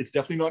know what? It's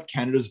definitely not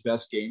Canada's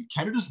best game.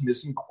 Canada's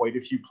missing quite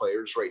a few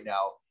players right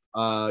now.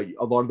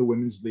 A lot of the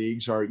women's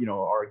leagues are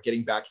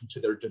getting back into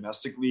their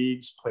domestic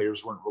leagues.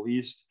 Players weren't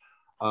released.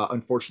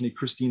 Unfortunately,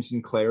 Christine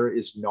Sinclair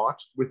is not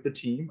with the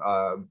team.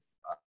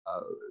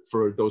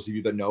 For those of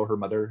you that know, her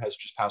mother has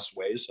just passed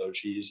away, so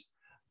she's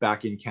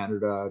back in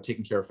Canada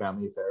taking care of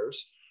family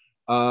affairs.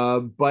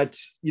 But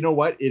you know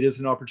what? It is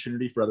an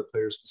opportunity for other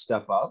players to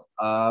step up.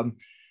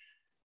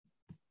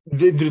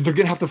 They're going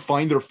to have to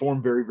find their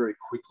form very, very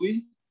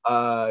quickly.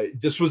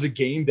 This was a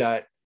game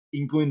that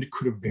England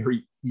could have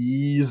very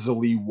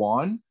easily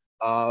won.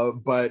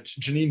 But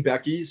Janine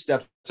Becky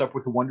steps up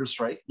with a wonder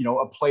strike.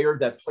 A player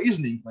that plays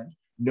in England,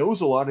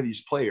 knows a lot of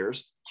these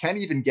players, can't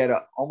even get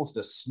almost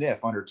a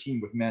sniff on her team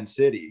with Man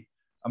City.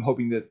 I'm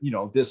hoping that,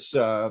 this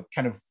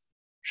kind of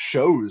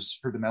shows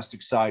her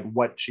domestic side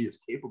what she is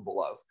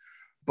capable of.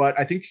 But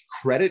I think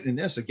credit in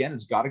this, again,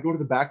 it's got to go to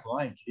the back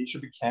line. Kanisha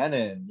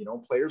Buchanan,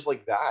 players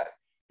like that.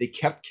 They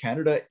kept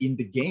Canada in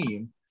the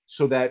game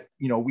so that,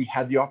 we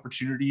had the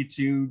opportunity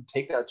to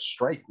take that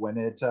strike when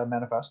it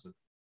manifested.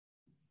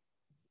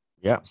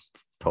 Yeah,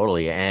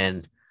 totally.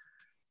 And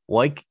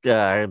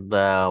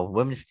the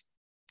women's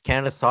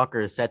Canada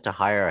Soccer is set to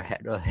hire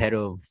a head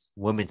of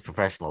women's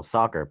professional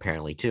soccer,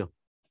 apparently, too.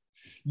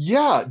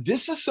 Yeah,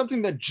 this is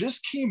something that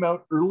just came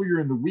out earlier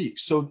in the week.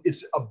 So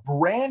it's a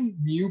brand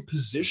new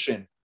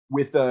position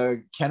with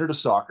Canada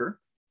Soccer.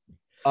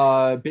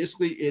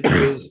 Basically, it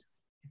is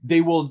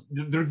they're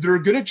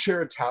going to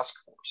chair a task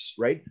force,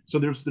 right? So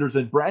there's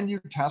a brand new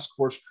task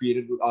force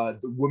created, the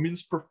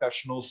Women's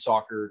Professional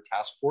Soccer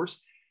Task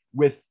Force,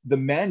 with the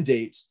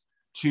mandate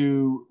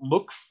to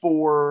look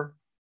for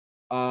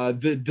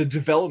the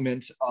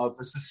development of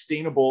a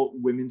sustainable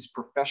women's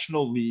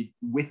professional league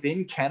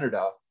within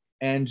Canada,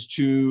 and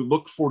to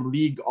look for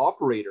league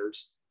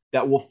operators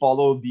that will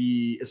follow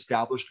the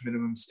established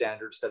minimum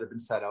standards that have been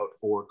set out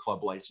for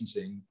club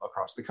licensing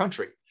across the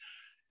country.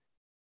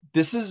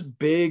 This is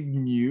big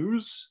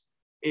news.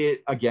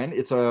 It's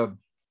a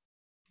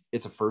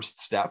first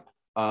step.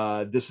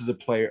 This is a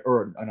player,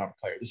 or not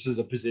a player. This is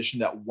a position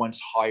that once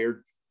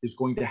hired is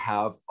going to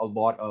have a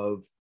lot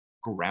of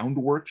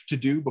groundwork to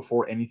do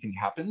before anything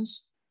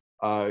happens.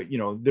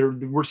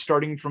 We're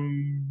starting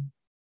from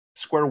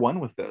square one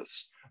with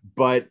this,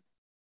 but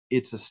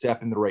it's a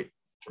step in the right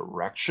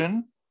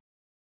direction.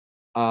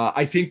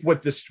 I think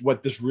what this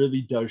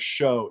really does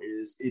show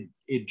is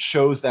it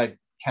shows that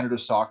Canada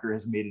Soccer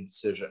has made a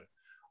decision.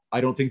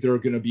 I don't think they're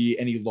going to be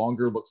any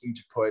longer looking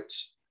to put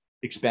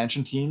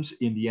expansion teams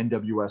in the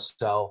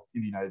NWSL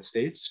in the United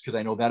States, because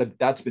I know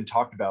that's been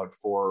talked about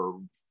for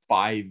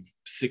 5-6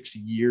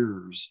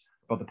 years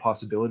about the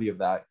possibility of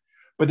that.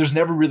 But there's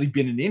never really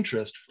been an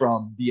interest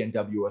from the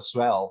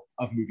NWSL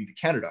of moving to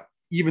Canada,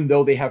 even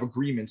though they have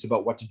agreements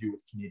about what to do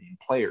with Canadian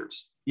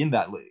players in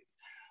that league.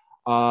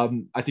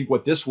 I think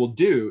what this will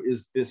do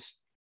is this.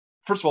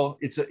 First of all,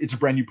 it's a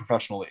brand new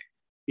professional league.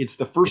 It's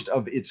the first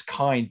of its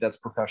kind that's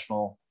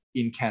professional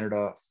in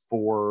Canada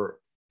for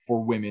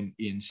women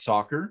in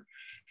soccer,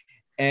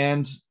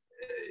 and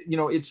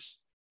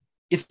it's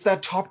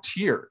that top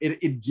tier.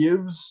 It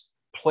gives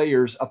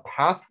players a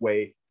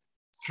pathway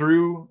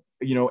through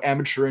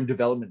amateur and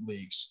development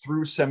leagues,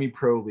 through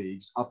semi-pro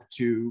leagues, up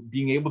to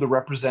being able to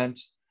represent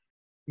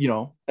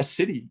a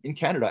city in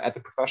Canada at the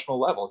professional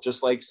level,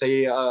 just like,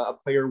 say, a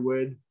player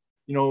would,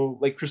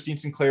 like Christine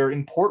Sinclair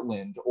in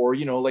Portland, or,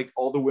 like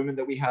all the women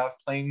that we have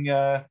playing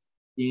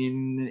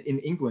in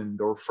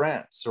England or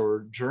France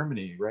or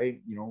Germany, right?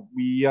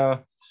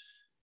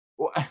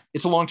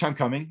 It's a long time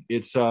coming.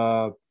 It's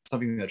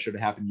something that should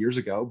have happened years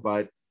ago,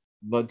 but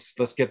let's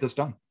get this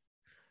done.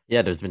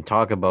 Yeah, there's been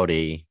talk about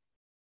a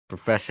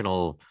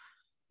professional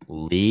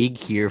league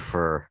here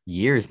for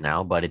years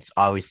now, but it's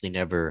obviously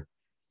never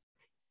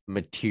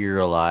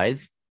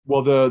materialized.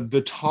 Well,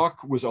 the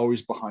talk was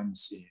always behind the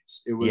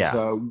scenes. It was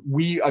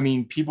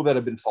people that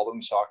have been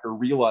following soccer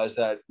realize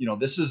that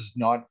this is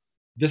not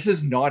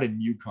a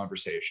new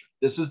conversation.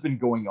 This has been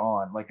going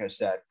on, like I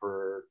said,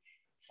 for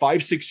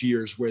 5-6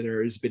 years, where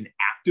there has been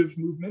active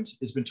movement.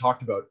 It's been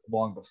talked about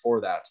long before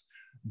that.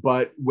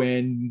 But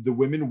when the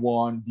women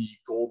won the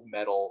gold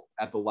medal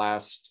at the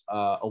last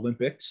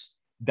Olympics,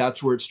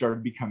 that's where it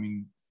started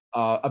becoming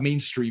a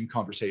mainstream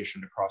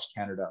conversation across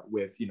Canada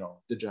with,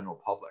 the general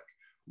public.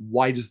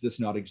 Why does this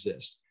not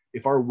exist?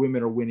 If our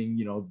women are winning,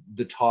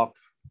 the top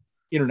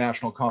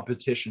international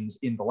competitions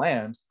in the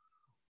land,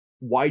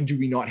 why do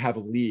we not have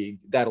a league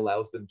that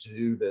allows them to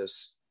do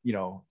this,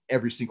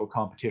 every single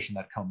competition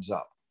that comes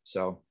up?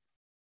 So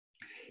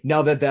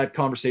now that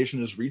conversation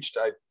has reached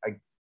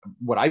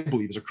what I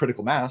believe is a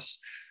critical mass,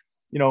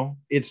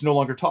 it's no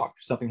longer talk.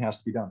 Something has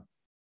to be done.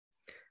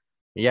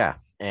 Yeah,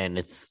 and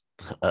it's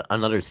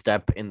another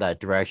step in that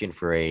direction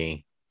for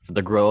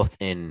the growth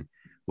in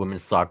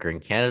women's soccer in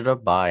Canada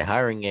by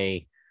hiring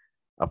a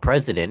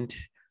president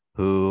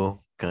who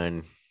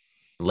can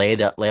lay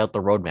out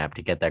the roadmap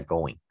to get that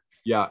going.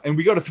 Yeah, and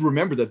we got to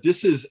remember that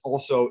this is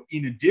also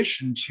in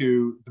addition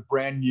to the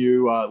brand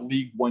new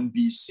League One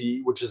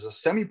BC, which is a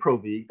semi-pro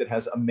league that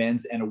has a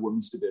men's and a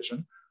women's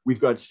division.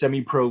 We've got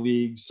semi-pro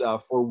leagues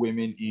for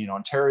women in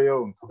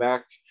Ontario and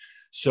Quebec.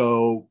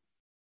 So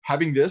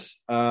having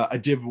this,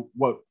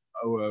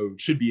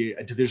 should be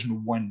a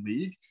Division One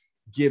league,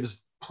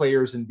 gives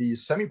players in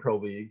these semi-pro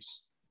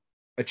leagues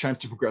a chance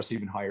to progress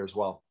even higher as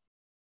well.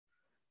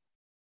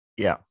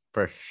 Yeah,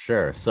 for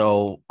sure.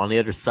 So on the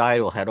other side,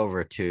 we'll head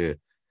over to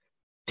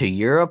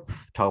Europe,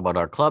 talk about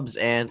our clubs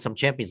and some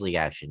Champions League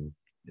action.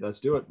 Let's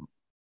do it.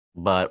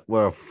 But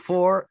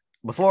before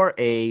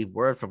a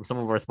word from some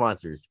of our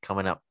sponsors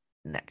coming up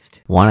next.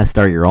 Want to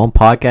start your own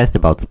podcast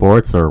about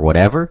sports or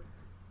whatever?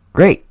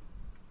 Great.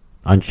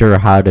 Unsure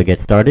how to get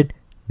started?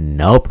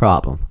 No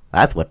problem.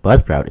 That's what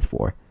Buzzsprout is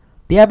for.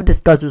 The Avid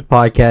Discussers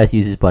podcast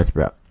uses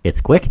Buzzsprout.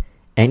 It's quick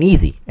and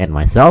easy, and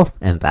myself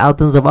and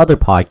thousands of other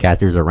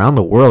podcasters around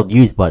the world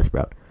use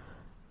Buzzsprout.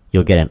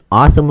 You'll get an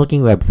awesome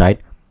looking website,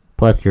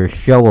 plus your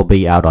show will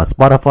be out on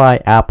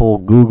Spotify, Apple,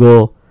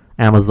 Google,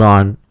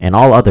 Amazon, and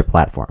all other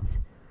platforms.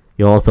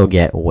 You'll also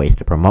get ways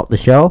to promote the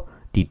show,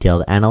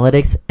 detailed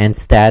analytics and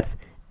stats,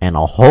 and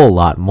a whole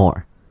lot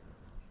more.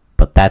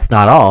 But that's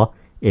not all.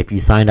 If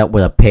you sign up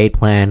with a paid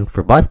plan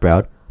for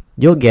Buzzsprout,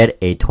 you'll get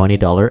a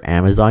 $20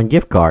 Amazon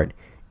gift card,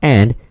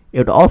 and it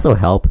would also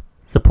help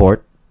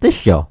support this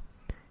show.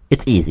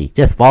 It's easy.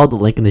 Just follow the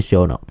link in the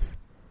show notes.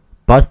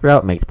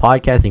 Buzzsprout makes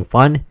podcasting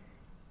fun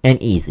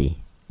and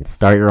easy.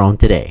 Start your own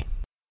today.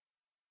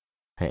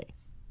 Hey,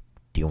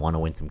 do you want to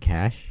win some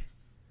cash?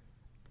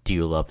 Do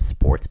you love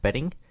sports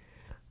betting?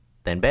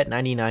 Then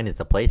Bet99 is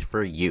the place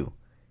for you.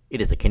 It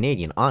is a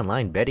Canadian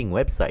online betting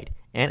website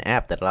and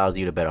app that allows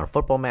you to bet on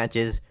football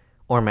matches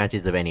or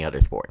matches of any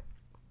other sport.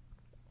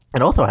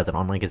 It also has an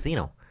online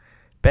casino.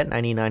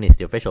 Bet99 is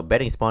the official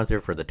betting sponsor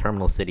for the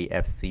Terminal City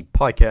FC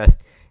podcast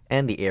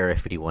and the Area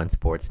 51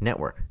 Sports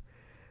Network.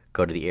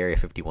 Go to the Area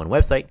 51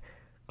 website,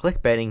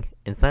 click betting,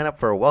 and sign up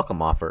for a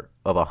welcome offer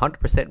of a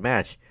 100%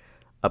 match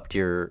up to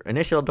your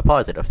initial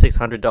deposit of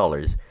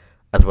 $600,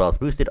 as well as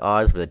boosted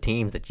odds for the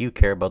teams that you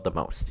care about the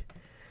most.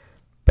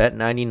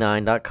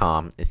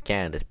 Bet99.com is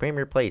Canada's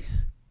premier place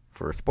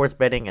for sports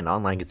betting and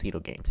online casino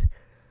games.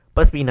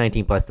 Must be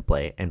 19 plus to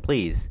play, and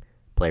please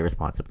play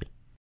responsibly.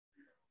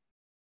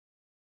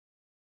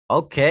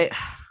 Okay,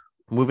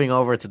 moving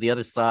over to the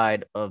other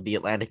side of the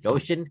Atlantic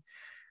Ocean.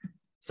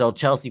 So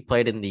Chelsea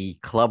played in the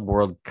Club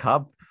World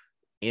Cup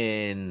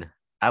in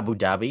Abu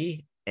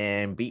Dhabi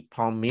and beat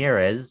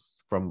Palmeiras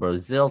from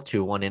Brazil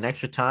 2-1 in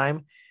extra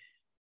time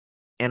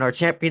and are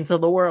champions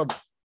of the world.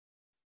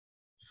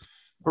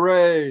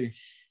 Hooray!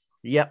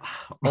 Yep,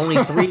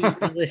 only 3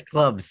 English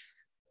clubs.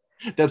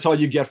 That's all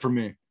you get from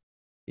me.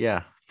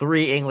 Yeah,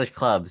 3 English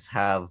clubs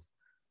have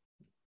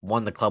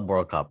won the Club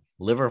World Cup.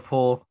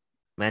 Liverpool,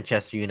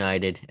 Manchester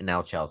United, and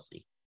now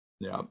Chelsea.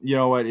 Yeah, you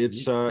know what?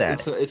 It's a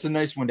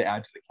nice one to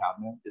add to the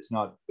cabinet. It's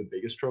not the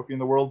biggest trophy in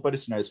the world, but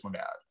it's a nice one to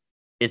add.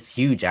 It's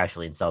huge,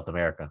 actually, in South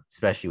America,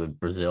 especially with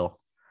Brazil.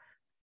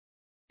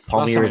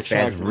 Palmeiras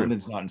fans,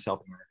 London's not in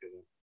South America.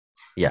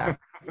 Yeah,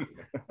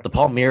 the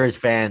Palmeiras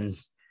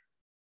fans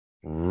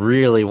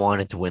really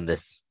wanted to win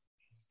this,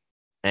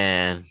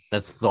 and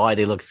that's why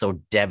they look so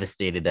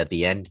devastated at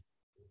the end.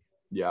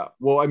 Yeah,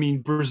 well, I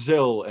mean,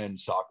 Brazil and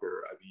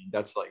soccer, I mean,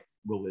 that's like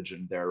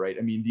religion there, right?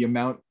 I mean, the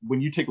amount,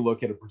 when you take a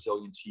look at a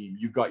Brazilian team,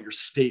 you've got your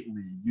state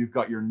league, you've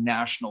got your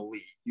national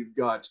league, you've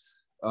got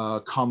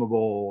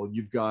CONMEBOL,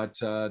 you've got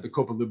the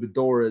Copa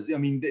Libertadores. I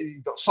mean,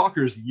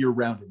 soccer is a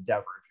year-round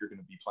endeavor if you're going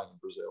to be playing in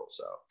Brazil.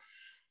 So,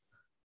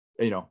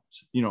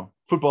 you know,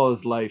 football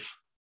is life.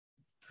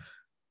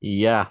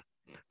 Yeah,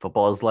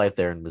 football is life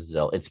there in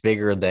Brazil. It's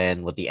bigger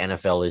than what the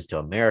NFL is to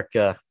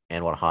America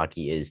and what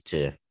hockey is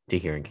to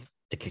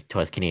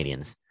us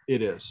Canadians.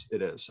 It is.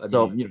 I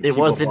mean, it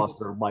wasn't lost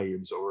their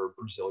lives over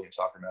Brazilian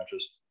soccer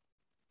matches.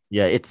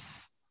 Yeah,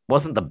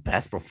 wasn't the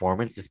best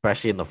performance,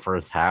 especially in the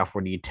first half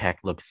where the attack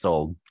looked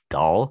so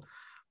dull.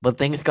 But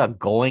things got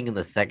going in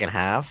the second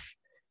half,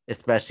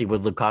 especially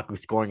with Lukaku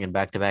scoring in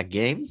back-to-back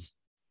games.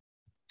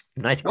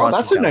 Nice. Oh,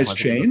 that's a nice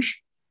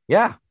change.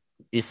 Yeah,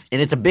 it's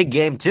a big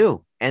game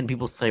too. And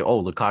people say,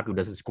 "Oh, Lukaku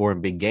doesn't score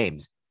in big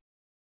games."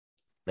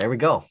 There we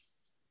go.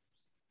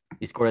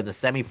 He scored in the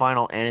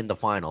semifinal and in the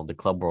final, the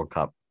Club World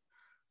Cup.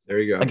 There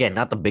you go. Again,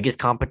 not the biggest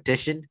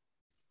competition,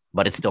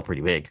 but it's still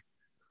pretty big.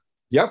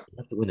 Yep. You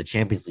have to win the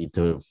Champions League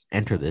to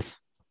enter this.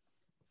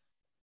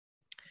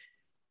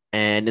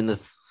 And in the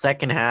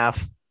second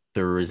half,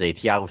 there was a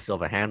Thiago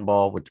Silva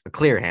handball, a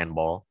clear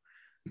handball.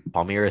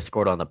 Palmeiras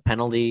scored on the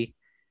penalty.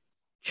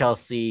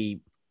 Chelsea,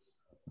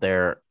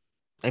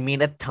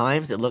 at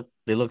times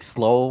they look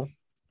slow,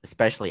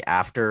 especially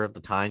after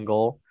the tying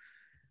goal.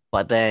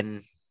 But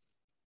then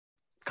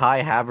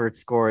Kai Havertz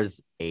scores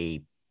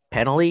a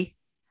penalty.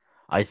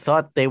 I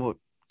thought they would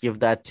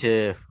give that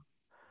to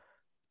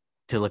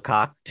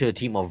Lukaku, to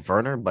Timo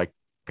Werner, but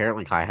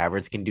apparently Kai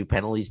Havertz can do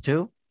penalties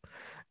too.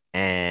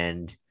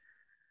 And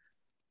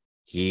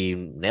he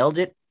nailed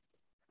it.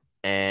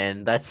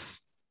 And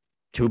that's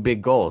 2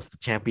 big goals, the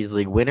Champions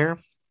League winner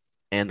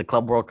and the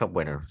Club World Cup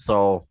winner.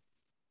 So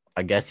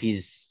I guess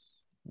he's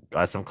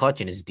got some clutch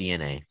in his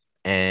DNA.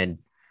 And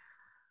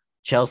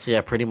Chelsea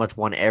have pretty much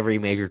won every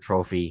major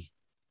trophy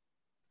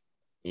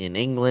in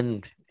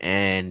England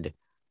and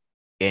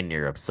in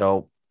Europe.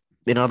 So,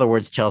 in other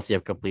words, Chelsea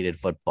have completed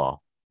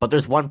football. But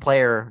there's one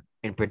player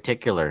in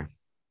particular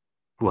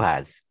who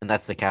has, and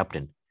that's the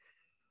captain,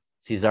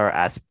 Cesar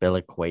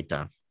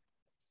Azpilicueta.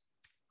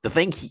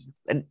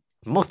 And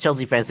most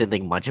Chelsea fans didn't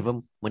think much of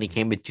him when he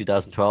came in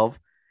 2012.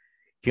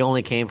 He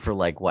only came for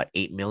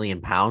 £8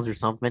 million or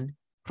something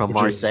from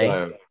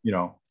Marseille.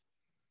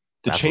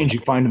 The change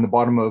you find in the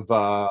bottom of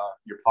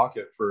your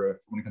pocket for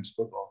when it comes to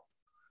football.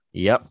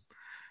 Yep.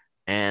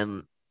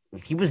 And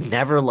he was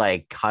never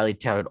highly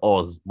touted.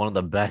 One of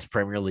the best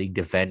Premier League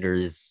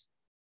defenders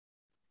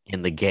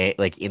in the game,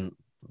 in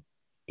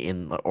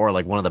or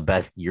like one of the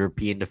best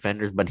European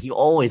defenders, but he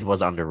always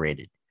was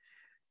underrated.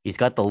 He's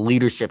got the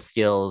leadership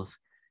skills.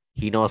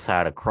 He knows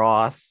how to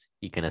cross.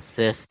 He can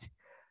assist.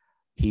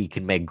 He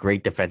can make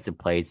great defensive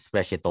plays,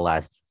 especially at the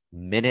last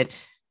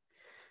minute.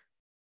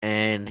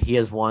 And he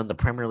has won the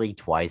Premier League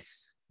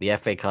twice, the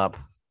FA Cup,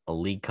 a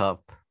League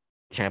Cup,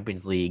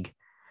 Champions League,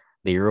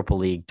 the Europa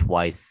League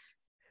twice,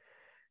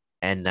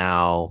 and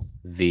now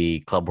the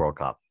Club World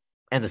Cup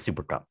and the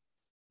Super Cup.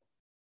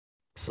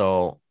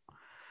 So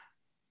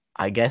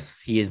I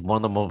guess he is one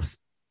of the most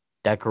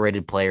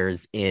decorated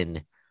players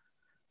in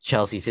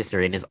Chelsea's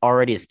history and is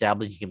already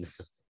establishing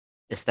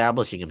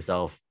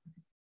himself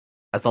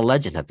as a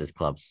legend at this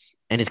club.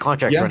 And his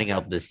contract's running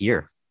out this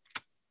year.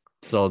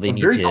 So they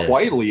need very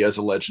quietly as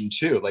a legend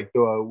too. Like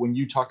when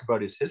you talk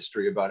about his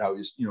history, about how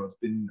he's, it's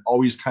been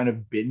always kind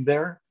of been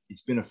there.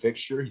 He's been a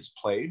fixture. He's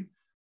played,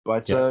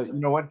 but you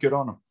know what? Good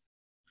on him.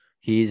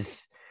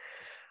 He's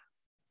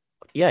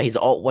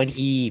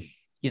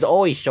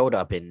always showed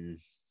up in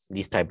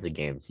these types of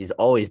games. He's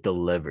always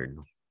delivered,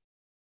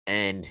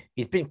 and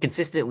he's been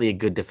consistently a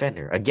good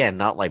defender. Again,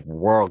 not like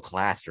world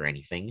class or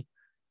anything,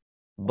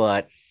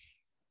 but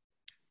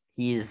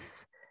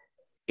he's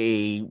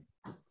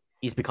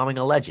becoming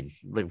a legend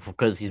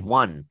because he's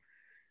won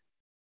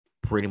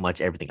pretty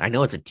much everything. I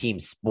know it's a team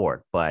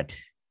sport, but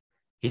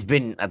he's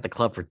been at the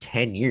club for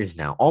 10 years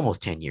now,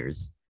 almost 10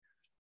 years,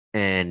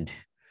 and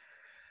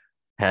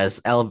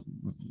has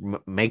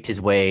made his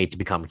way to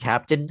become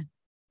captain,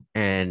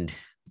 and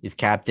he's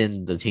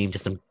captained the team to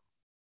some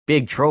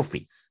big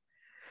trophies.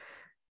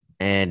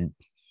 And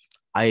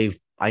I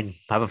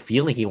have a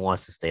feeling he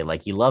wants to stay.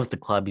 Like, he loves the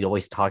club. He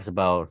always talks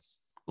about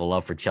the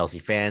love for Chelsea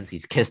fans.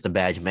 He's kissed the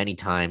badge many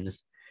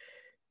times.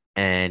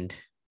 And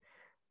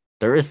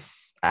I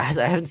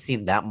haven't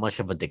seen that much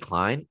of a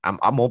decline.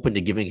 I'm open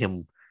to giving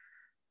him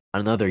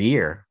another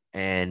year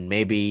and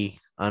maybe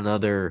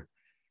another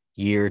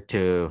year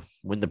to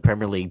win the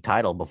Premier League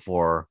title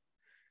before,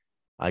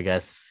 I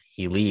guess,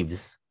 he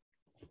leaves.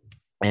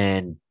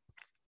 And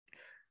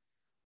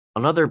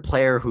another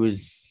player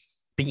who's,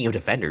 speaking of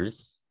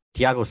defenders,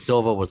 Thiago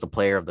Silva was the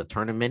player of the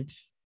tournament.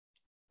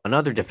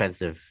 Another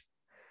defensive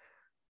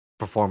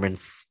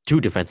performance,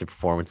 2 defensive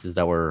performances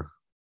that were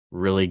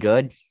really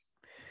good.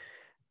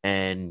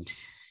 And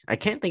I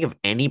can't think of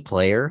any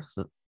player,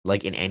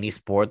 like in any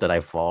sport that I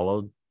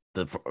followed,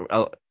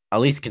 at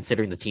least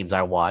considering the teams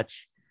I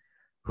watch,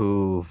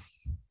 who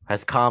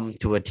has come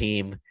to a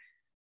team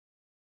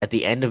at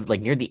the end of,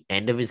 like, near the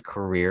end of his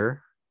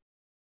career,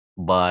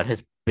 but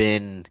has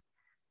been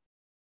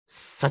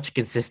such a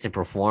consistent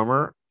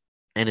performer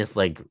and is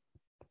like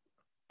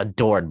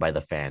adored by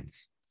the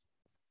fans.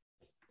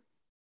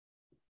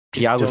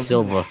 Thiago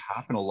Silva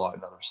happen a lot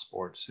in other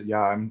sports. So yeah,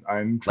 I'm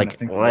trying like, to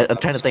think. I'm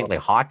trying to think like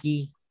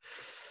hockey.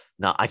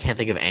 No, I can't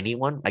think of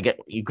anyone.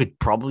 You could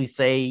probably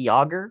say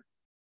Yager.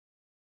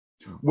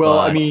 Well,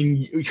 I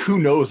mean, who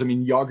knows? I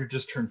mean, Yager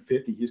just turned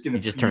 50. He's going to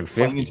just turn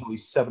 50 until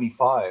he's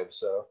 75.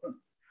 So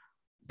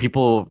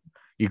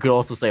you could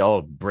also say,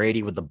 oh,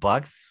 Brady with the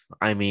Bucks.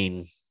 I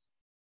mean,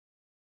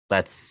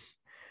 I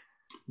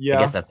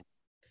guess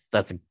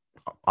that's an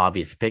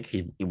obvious pick.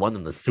 He won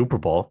them the Super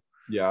Bowl.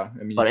 Yeah,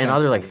 I mean, but in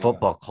other like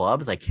football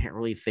clubs, I can't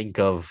really think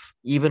of,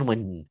 even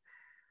when,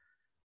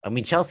 I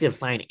mean, Chelsea have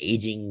signed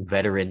aging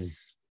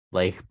veterans,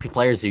 like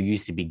players who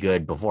used to be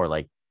good before,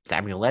 like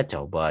Samuel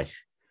Eto'o, but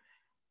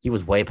he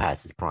was way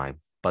past his prime.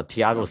 But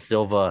Thiago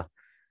Silva,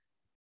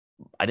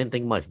 I didn't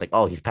think much. Like,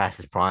 oh, he's past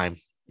his prime.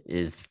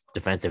 Is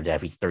defensive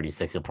depth. He's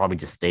 36. He'll probably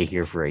just stay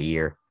here for a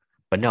year.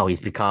 But no, he's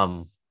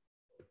become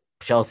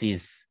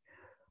Chelsea's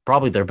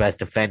probably their best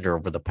defender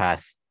over the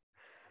past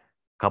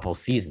couple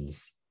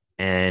seasons.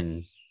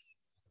 And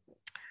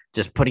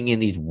just putting in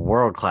these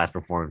world-class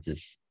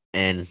performances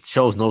and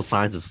shows no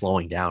signs of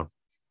slowing down.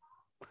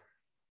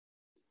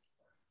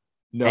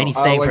 No, and he's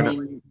staying for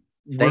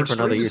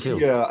another year too.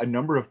 A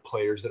number of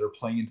players that are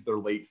playing into their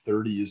late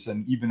 30s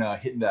and even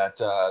hitting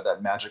that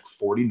magic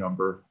 40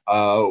 number.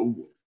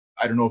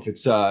 I don't know if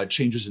it's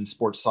changes in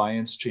sports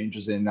science,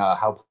 changes in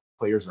how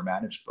players are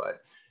managed,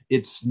 but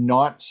it's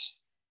not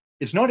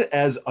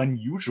as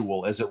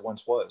unusual as it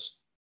once was.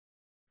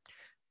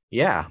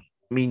 Yeah.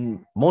 I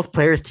mean, most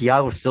players,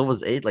 Thiago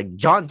Silva's age, like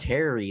John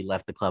Terry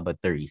left the club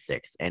at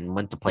 36 and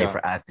went to play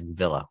for Aston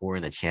Villa, who were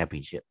in the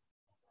championship.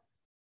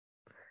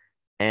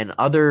 And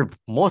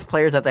most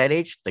players at that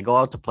age, they go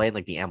out to play in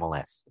like the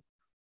MLS.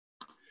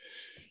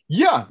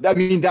 Yeah, I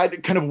mean,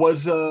 that kind of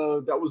was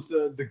the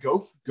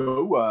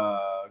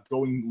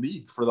going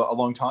league for a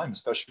long time,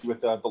 especially with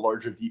the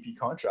larger DP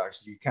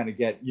contracts. You kind of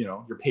get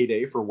your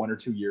payday for 1 or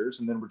 2 years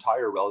and then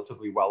retire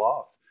relatively well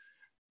off.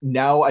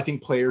 Now, I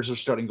think players are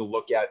starting to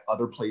look at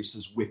other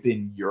places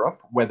within Europe,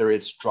 whether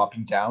it's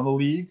dropping down a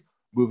league,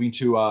 moving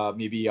to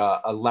maybe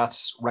a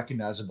less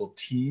recognizable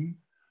team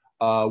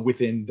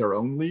within their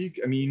own league.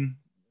 I mean,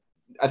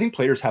 I think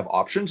players have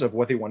options of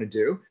what they want to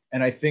do,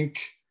 and I think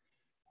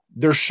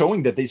they're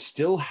showing that they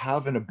still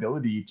have an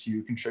ability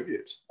to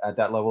contribute at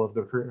that level of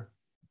their career.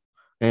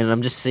 And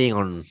I'm just seeing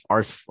on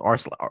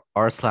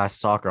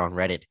r/soccer on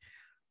Reddit,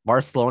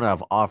 Barcelona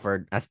have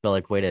offered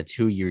Azpilicueta a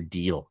 2-year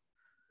deal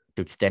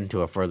to extend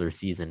to a further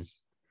season,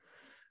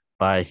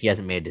 but he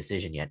hasn't made a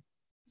decision yet.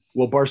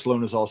 Well,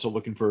 Barcelona is also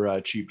looking for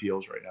cheap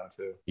deals right now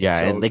too. Yeah,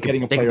 so and they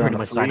getting a could player pretty on a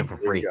much sign free, him for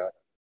there you free. go.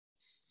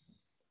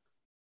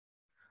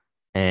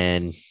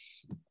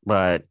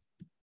 But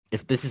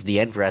if this is the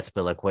end for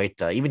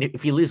Azpilicueta, even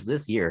if he loses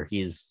this year,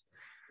 he's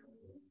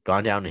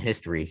gone down in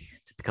history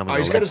to become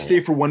He's got to stay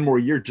for one more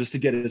year just to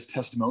get his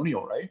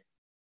testimonial, right?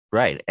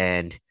 Right,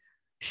 and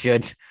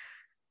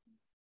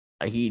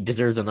he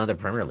deserves another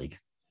Premier League.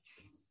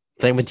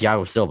 Same with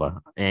Thiago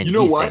Silva. And you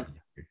know what?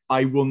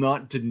 I will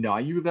not deny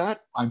you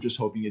that. I'm just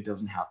hoping it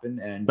doesn't happen.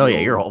 And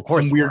of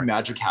course, some weird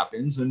magic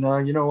happens. And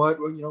you know what?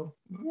 Well,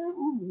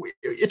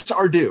 it's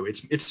our due.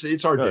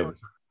 It's our due.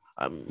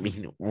 I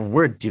mean,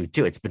 we're due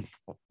too. It's been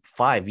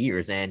 5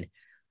 years, and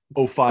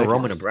for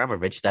Roman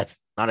Abramovich, that's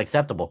not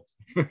acceptable.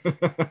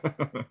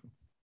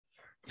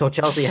 So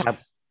Chelsea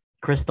have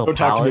Crystal Palace.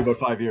 Don't talk to me about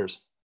 5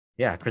 years.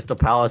 Yeah, Crystal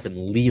Palace and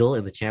Lille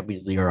in the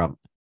Champions League are up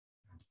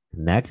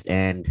next,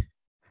 and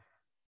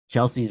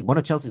one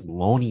of Chelsea's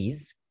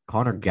loanees,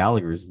 Conor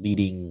Gallagher, is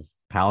leading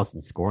Palace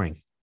in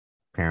scoring.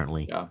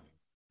 Apparently, yeah.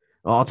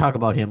 Well, I'll talk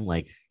about him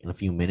in a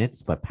few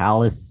minutes, but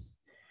Palace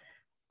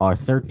are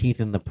 13th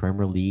in the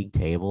Premier League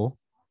table,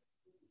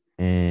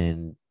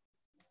 and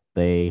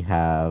they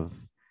haven't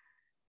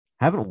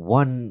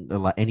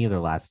won any of their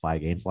last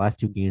 5 games. The last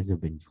 2 games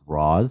have been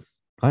draws.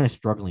 Kind of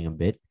struggling a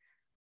bit.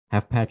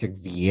 Have Patrick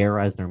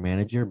Vieira as their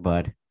manager,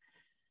 but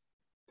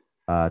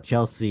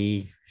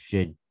Chelsea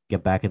should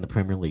get back in the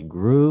Premier League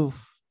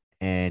groove.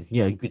 And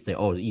yeah, you could say,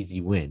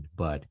 easy win,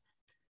 but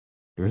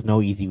there's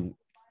no easy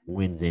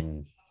wins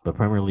in the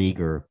Premier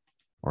League or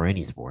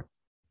any sport.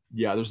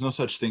 Yeah, there's no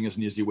such thing as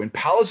an easy win.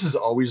 Palace has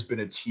always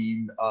been a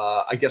team.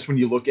 I guess when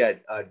you look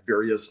at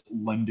various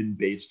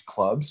London-based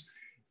clubs,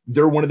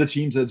 they're one of the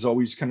teams that's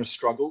always kind of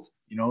struggled.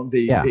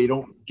 They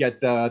don't get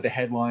the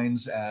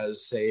headlines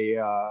as, say,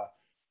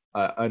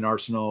 an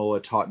Arsenal,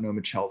 a Tottenham,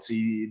 a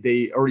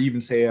Chelsea. Or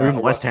even say even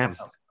West Ham.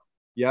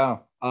 Yeah,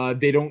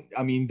 they don't.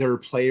 I mean, their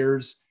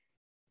players.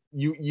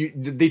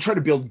 They try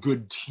to build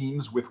good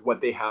teams with what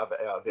they have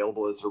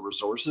available as their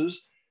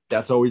resources.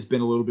 That's always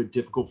been a little bit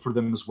difficult for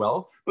them as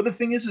well. But the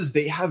thing is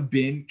they have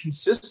been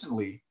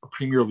consistently a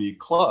Premier League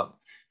club.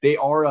 They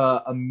are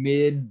a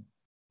mid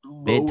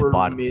to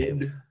bottom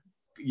mid.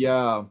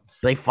 Yeah.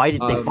 They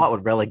fought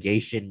with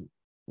relegation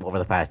over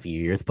the past few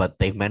years, but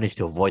they've managed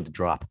to avoid the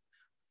drop.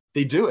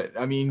 They do it.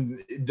 I mean,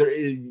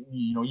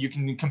 you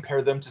can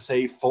compare them to,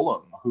 say,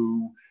 Fulham,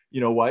 who,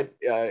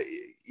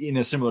 in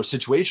a similar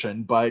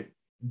situation, but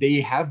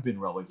they have been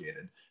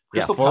relegated.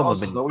 Crystal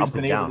Palace has always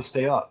been able to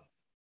stay up.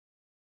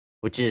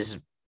 Which is,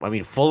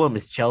 Fulham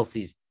is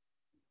Chelsea's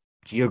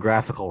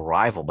geographical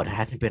rival, but it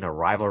hasn't been a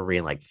rivalry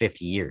in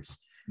 50 years.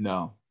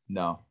 No.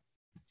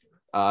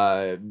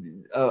 A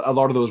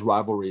lot of those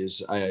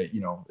rivalries,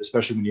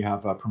 especially when you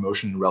have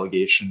promotion and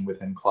relegation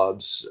within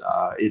clubs,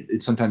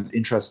 it's sometimes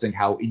interesting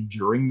how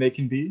enduring they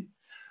can be.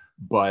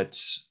 But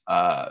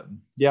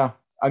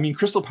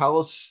Crystal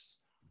Palace,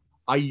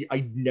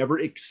 I never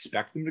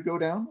expect them to go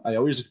down. I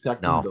always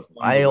expect them to.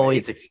 I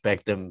always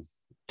expect them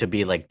to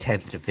be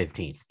 10th to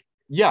 15th.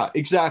 Yeah,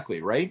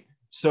 exactly. Right.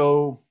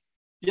 So,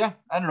 yeah,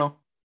 I don't know.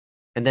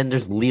 And then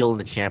there's Lille in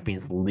the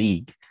Champions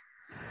League.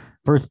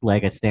 First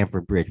leg at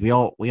Stamford Bridge. We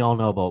all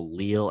know about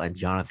Lille and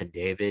Jonathan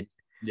David.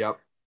 Yep.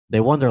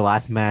 They won their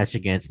last match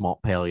against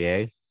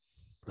Montpellier,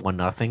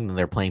 1-0, and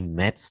they're playing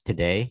Metz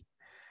today.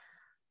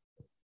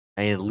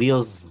 And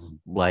Lille's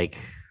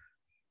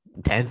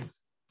 10th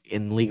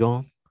in Ligue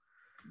 1.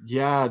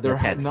 Yeah, they're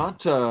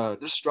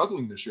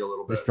struggling this year a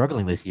little bit. They're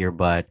struggling this year,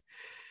 but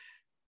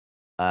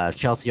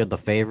Chelsea are the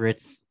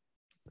favorites,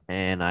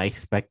 and I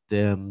expect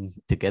them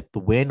to get the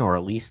win or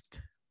at least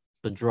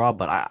the draw,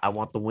 but I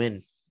want the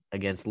win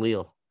against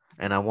Lille.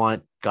 And I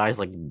want guys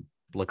like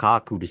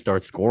Lukaku to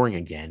start scoring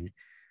again.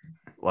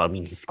 Well,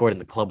 he scored in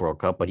the Club World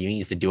Cup, but he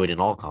needs to do it in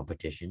all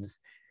competitions.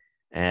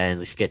 And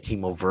let's get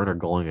Timo Werner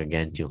going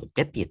again, too.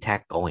 Get the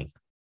attack going.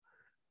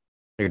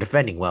 They're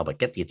defending well, but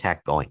get the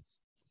attack going.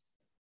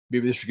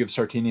 Maybe they should give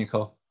Sartini a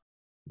call.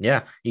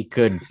 Yeah, he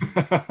could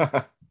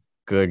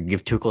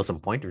give Tuchel some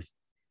pointers.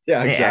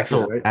 Yeah,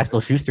 exactly.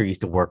 Axel Schuster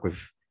used to work with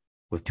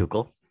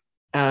Tuchel.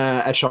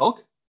 At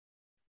Schalke?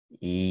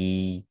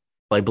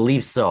 I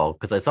believe so,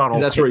 because I saw an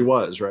old that's where he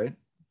was, right?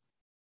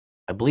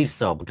 I believe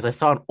so, because I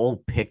saw an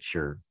old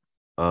picture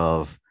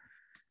of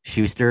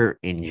Schuster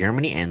in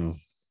Germany, and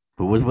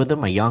who was with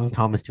him? A young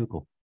Thomas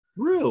Tuchel.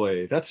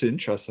 Really? That's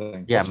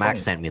interesting. Yeah,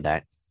 Max sent me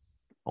that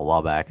a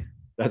while back.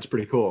 That's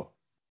pretty cool.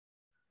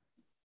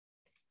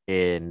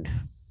 And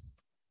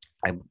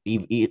I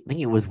think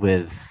it was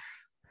with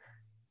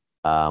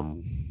it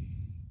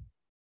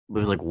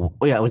was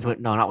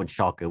not with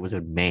Schalke, it was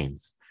with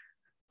Mainz.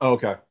 Oh,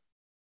 okay.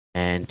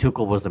 And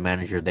Tuchel was the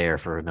manager there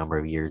for a number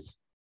of years.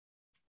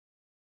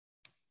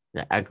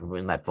 Yeah,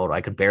 in that photo,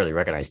 I could barely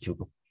recognize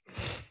Tuchel.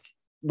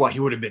 Well, he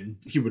would have been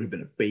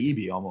a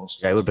baby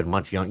almost. Yeah, he would have been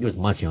much young. He was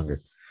much younger.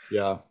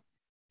 Yeah.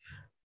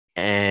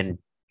 And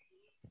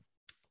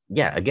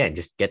yeah, again,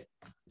 just get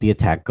the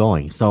attack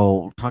going.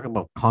 So talking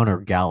about Connor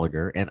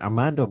Gallagher and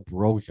Armando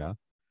Broja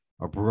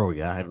or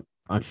Broja, I'm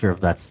unsure if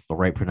that's the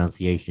right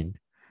pronunciation,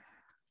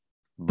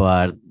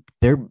 but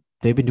they've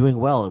been doing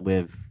well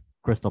with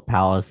Crystal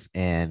Palace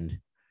and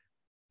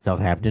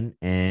Southampton,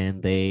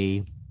 and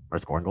they are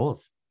scoring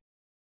goals,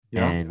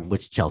 Yeah. and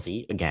which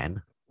Chelsea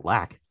again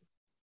lack.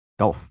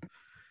 Go,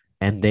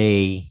 and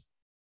the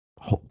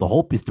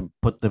hope is to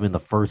put them in the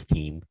first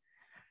team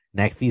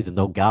next season.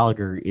 Though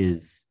Gallagher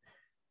is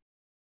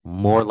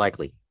more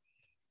likely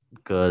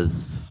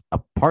because a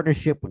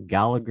partnership with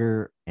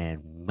Gallagher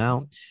and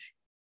Mount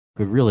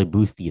could really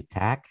boost the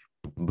attack,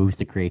 boost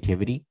the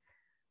creativity.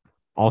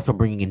 Also,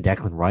 bringing in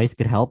Declan Rice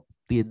could help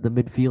the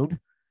midfield.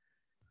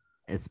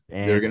 They're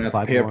And gonna have to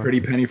five pay a more.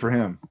 pretty penny for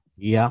him.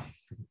 Yeah,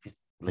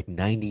 like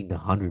 90 to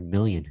 100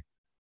 million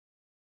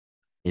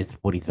is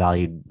what he's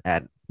valued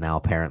at now,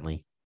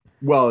 apparently.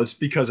 Well, it's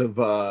because of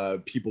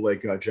people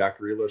like Jack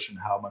Grealish and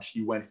how much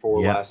he went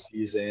for Yep, last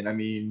season. I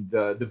mean,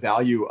 the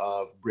value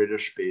of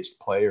British-based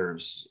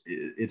players,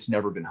 it's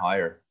never been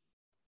higher.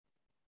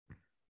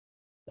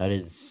 that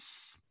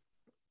is,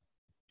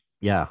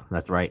 yeah,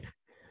 that's right.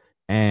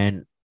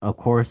 And of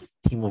course,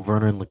 Timo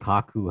Werner and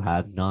Lukaku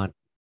have not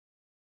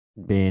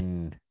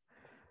been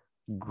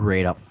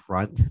great up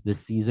front this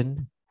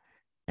season.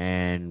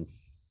 And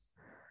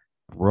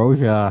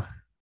Roja,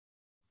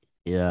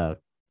 yeah,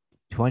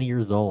 20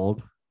 years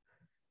old,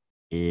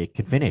 it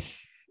can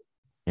finish.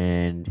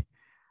 And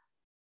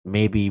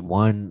maybe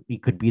he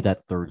could be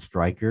that third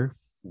striker,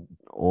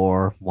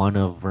 or one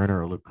of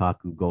Werner or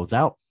Lukaku goes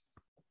out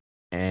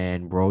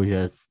and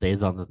Broja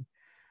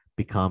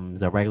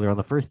becomes a regular on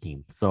the first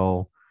team.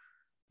 So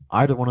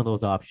either one of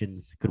those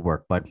options could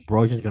work, but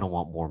Broja's going to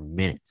want more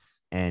minutes.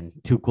 And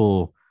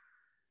Tuchel,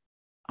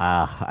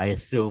 I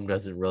assume,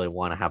 doesn't really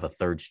want to have a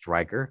third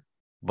striker,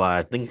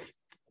 but things,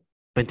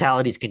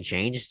 mentalities can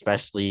change,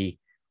 especially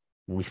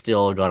when we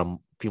still got a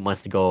few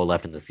months to go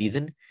left in the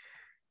season.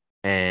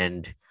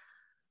 And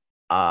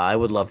I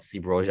would love to see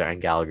Broja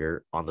and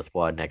Gallagher on the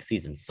squad next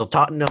season. So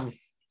Tottenham,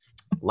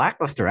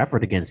 lackluster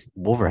effort against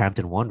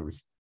Wolverhampton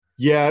Wanderers.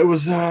 Yeah, it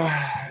was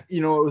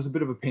it was a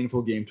bit of a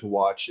painful game to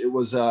watch. It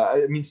was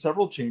I mean,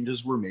 several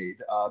changes were made.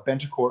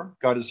 Bentancur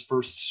got his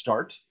first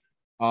start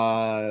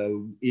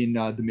in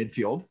the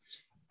midfield.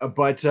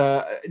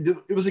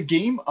 It was a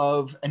game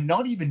of, and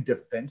not even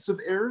defensive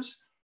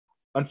errors,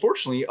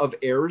 unfortunately, of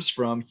errors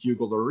from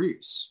Hugo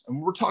Lloris.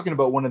 And we're talking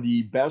about one of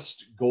the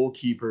best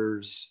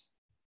goalkeepers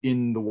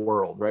in the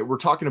world, right? We're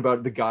talking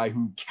about the guy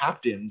who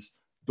captains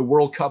the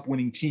World Cup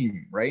winning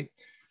team, right?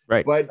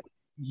 Right. But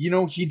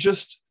he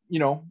just,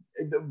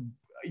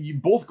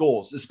 both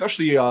goals,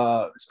 especially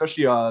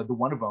the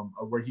one of them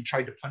where he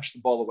tried to punch the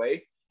ball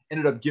away,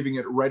 ended up giving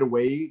it right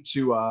away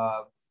to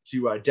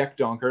Deck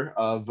Donker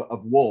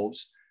of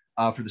Wolves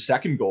for the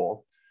second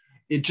goal.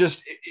 It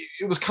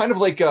was kind of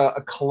like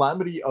a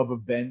calamity of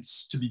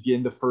events to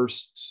begin the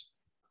first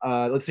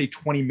let's say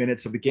 20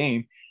 minutes of the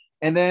game,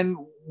 and then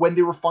when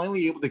they were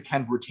finally able to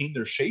kind of retain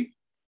their shape,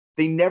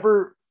 they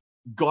never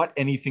got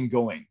anything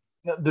going.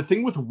 The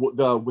thing with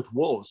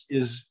Wolves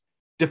is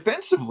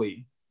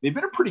defensively they've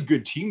been a pretty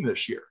good team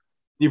this year.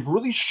 They've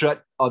really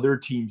shut other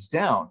teams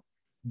down.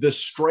 The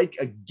strike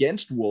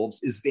against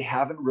Wolves is they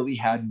haven't really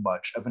had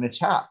much of an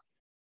attack.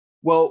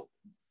 Well,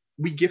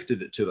 we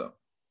gifted it to them.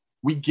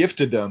 We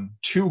gifted them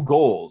two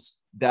goals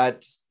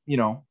that,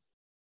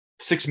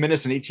 6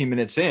 minutes and 18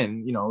 minutes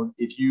in,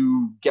 if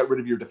you get rid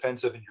of your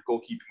defensive and your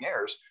goalkeeping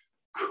errors,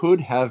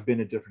 could have been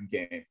a different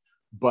game.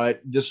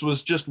 But this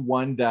was just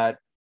one that,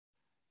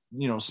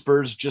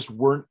 Spurs just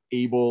weren't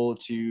able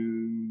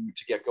to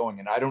get going.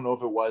 And I don't know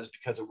if it was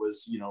because it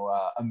was,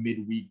 a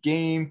midweek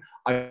game.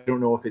 I don't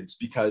know if it's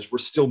because we're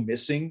still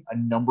missing a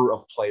number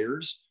of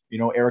players.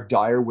 Eric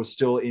Dyer was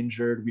still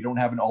injured. We don't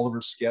have an Oliver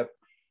Skipp.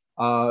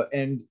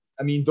 And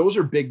I mean, those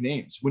are big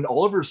names. When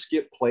Oliver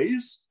Skipp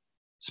plays,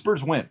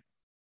 Spurs win,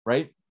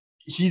 right?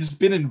 He's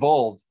been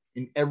involved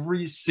in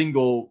every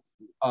single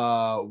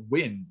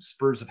win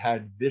Spurs have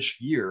had this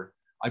year,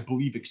 I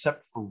believe,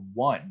 except for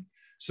one.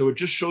 So it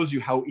just shows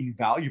you how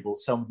invaluable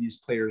some of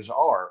these players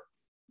are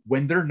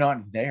when they're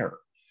not there.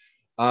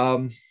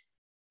 It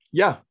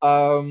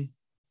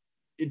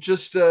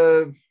just,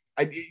 you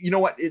know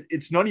what?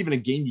 It's not even a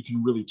game you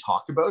can really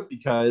talk about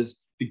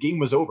because the game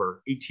was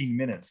over 18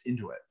 minutes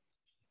into it.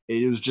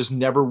 It was just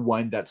never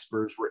one that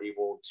Spurs were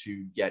able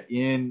to get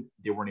in.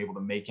 They weren't able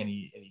to make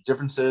any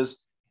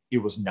differences. It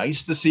was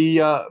nice to see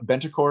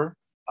Bentancur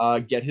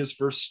get his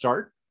first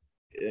start.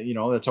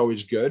 That's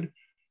always good.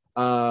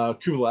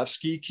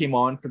 Kuvalevsky came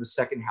on for the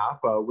second half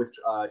with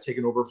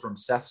taking over from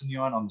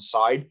Sessegnon on the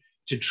side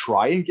to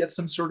try and get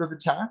some sort of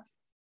attack.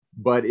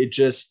 But it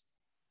just,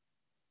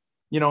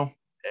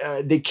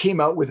 they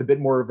came out with a bit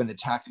more of an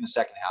attack in the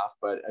second half.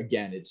 But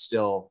again, it's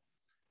still,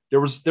 there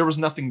was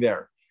nothing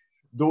there.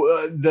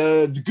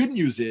 The good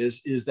news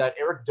is that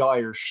Eric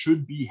Dyer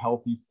should be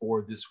healthy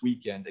for this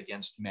weekend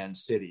against Man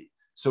City.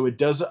 So it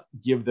does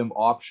give them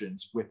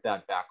options with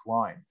that back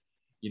line.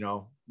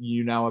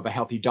 You now have a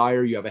healthy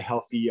Dyer, you have a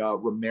healthy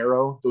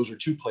Romero. Those are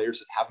two players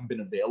that haven't been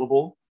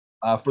available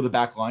for the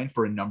back line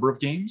for a number of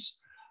games.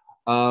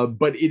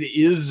 But it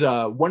is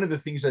one of the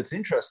things that's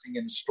interesting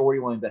in the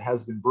storyline that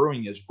has been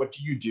brewing is what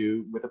do you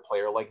do with a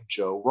player like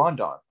Joe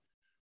Rondon?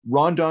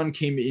 Rondon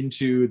came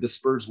into the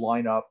Spurs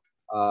lineup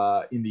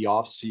in the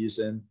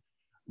offseason,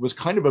 was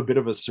kind of a bit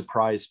of a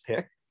surprise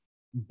pick,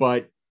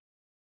 but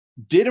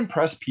did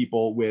impress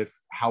people with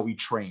how he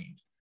trained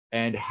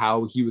and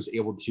how he was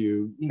able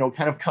to,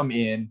 kind of come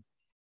in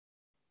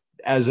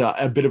as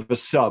a bit of a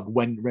sub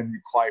when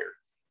required.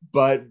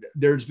 But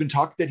there's been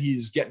talk that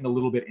he's getting a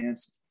little bit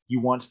antsy. He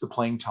wants the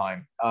playing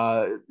time.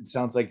 It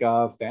sounds like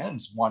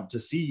fans want to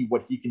see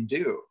what he can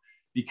do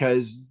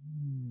because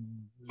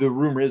the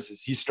rumor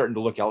is he's starting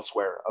to look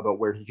elsewhere about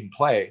where he can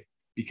play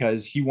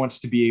because he wants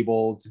to be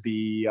able to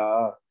be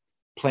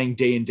playing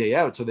day in, day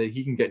out so that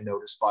he can get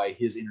noticed by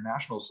his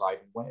international side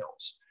in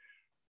Wales.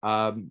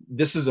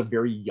 This is a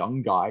very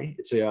young guy.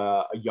 It's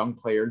a young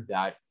player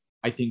that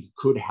I think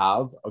could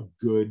have a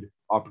good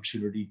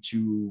opportunity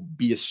to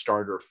be a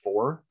starter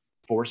for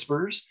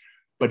Spurs,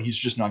 but he's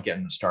just not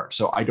getting the start.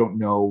 So I don't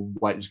know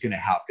what is going to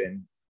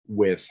happen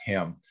with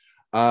him.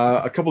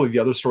 A couple of the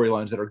other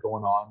storylines that are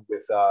going on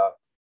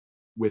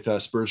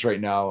with Spurs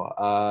right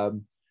now.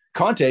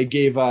 Conte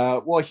gave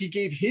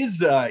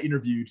his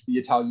interview to the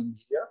Italian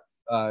media,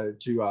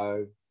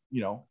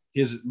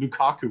 his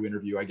Lukaku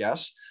interview, I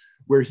guess,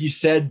 where he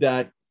said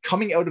that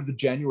coming out of the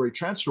January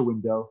transfer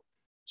window,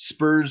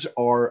 Spurs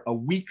are a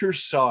weaker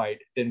side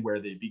than where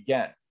they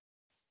began.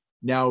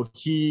 Now,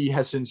 he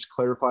has since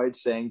clarified,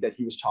 saying that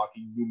he was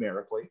talking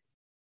numerically,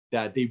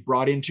 that they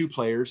brought in 2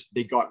 players,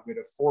 they got rid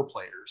of 4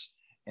 players,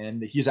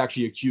 and he's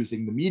actually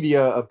accusing the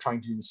media of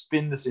trying to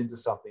spin this into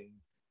something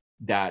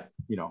that,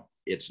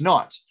 it's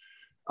not.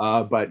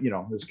 But,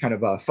 it's kind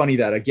of funny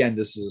that, again,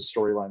 this is a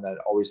storyline that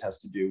always has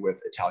to do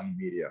with Italian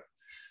media.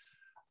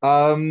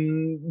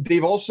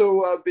 They've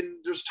also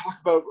there's talk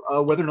about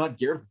whether or not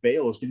Gareth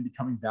Bale is going to be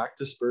coming back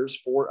to Spurs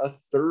for a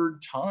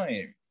 3rd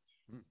time.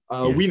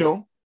 We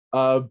know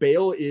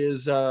Bale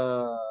is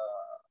a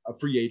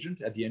free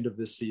agent at the end of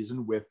this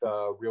season with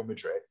Real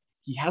Madrid.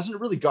 He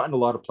hasn't really gotten a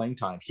lot of playing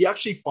time. He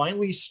actually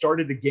finally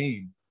started a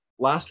game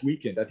last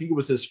weekend. I think it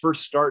was his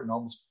first start in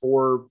almost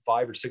 4,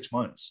 5, or 6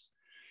 months.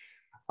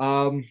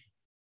 Now,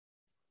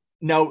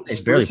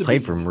 Spurs barely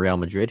played from Real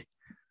Madrid.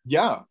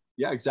 Yeah,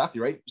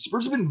 exactly right.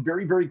 Spurs have been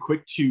very, very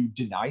quick to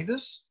deny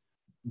this,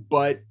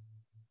 but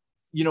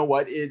you know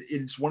what?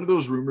 It's one of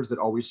those rumors that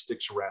always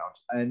sticks around.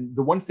 And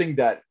the one thing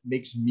that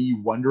makes me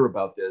wonder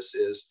about this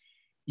is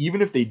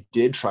even if they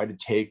did try to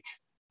take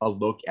a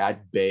look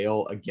at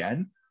Bale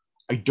again,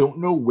 I don't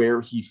know where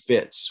he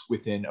fits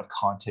within a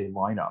Conte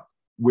lineup.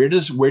 Where do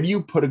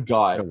you put a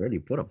guy? Where do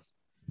you put him?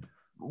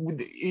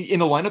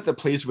 In a lineup that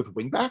plays with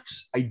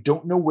wingbacks? I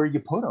don't know where you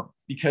put him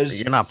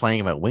because you're not playing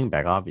him at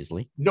wingback,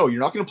 obviously. No,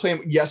 you're not going to play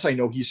him. Yes, I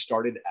know he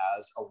started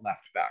as a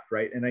left back,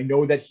 right? And I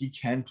know that he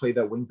can play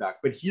that wingback,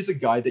 but he's a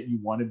guy that you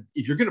want to,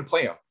 if you're going to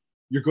play him,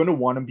 you're going to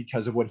want him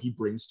because of what he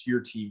brings to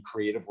your team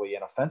creatively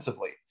and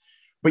offensively.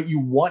 But you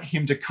want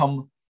him to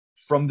come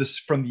from the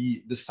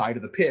side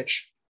of the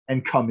pitch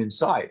and come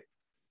inside.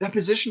 That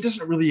position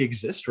doesn't really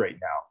exist right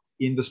now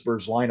in the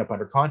Spurs lineup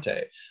under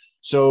Conte.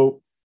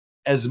 So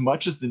as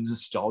much as the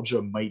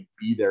nostalgia might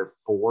be there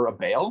for a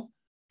Bale,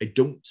 I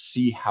don't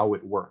see how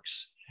it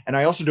works. And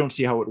I also don't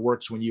see how it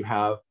works when you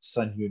have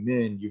Son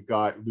Heung-min, you've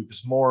got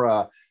Lucas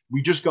Moura,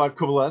 we just got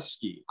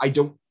Kovalevsky.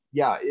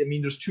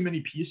 There's too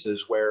many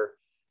pieces where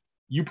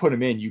you put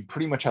him in, you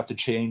pretty much have to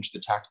change the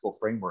tactical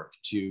framework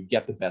to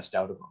get the best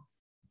out of them.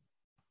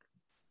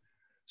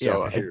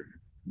 So,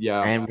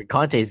 yeah. And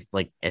Conte's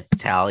like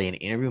Italian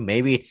interview,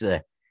 maybe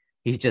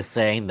he's just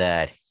saying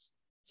that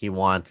he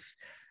wants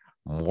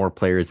more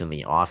players in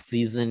the off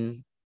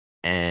season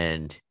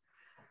and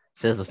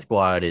says the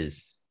squad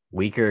is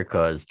weaker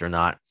because they're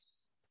not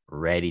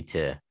ready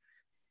to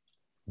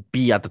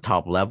be at the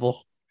top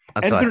level.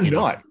 And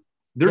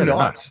they're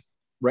not.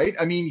 Right?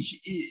 I mean,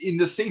 in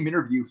the same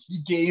interview, he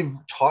gave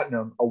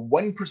Tottenham a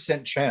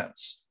 1%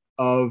 chance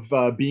of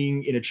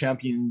being in a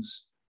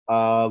Champions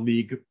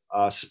League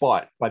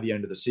spot by the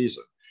end of the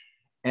season.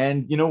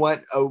 And you know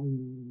what?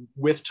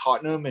 With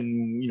Tottenham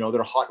and,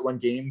 they're hot one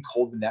game,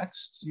 cold the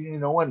next,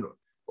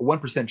 a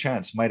 1%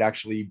 chance might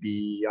actually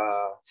be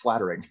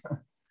flattering.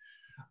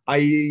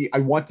 I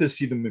want to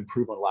see them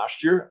improve on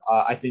last year.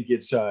 I think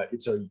it's got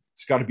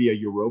to be a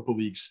Europa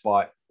League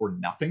spot or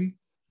nothing.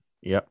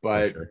 Yep.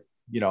 But,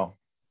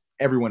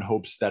 everyone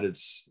hopes that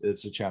it's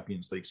a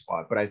Champions League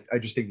spot. But I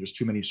just think there's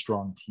too many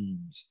strong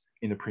teams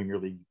in the Premier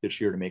League this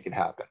year to make it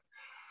happen.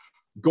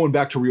 Going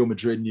back to Real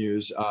Madrid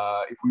news,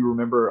 if we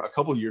remember a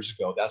couple of years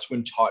ago, that's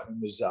when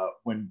Tottenham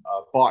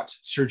bought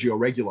Sergio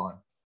Reguilon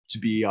to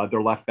be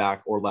their left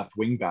back or left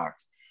wing back.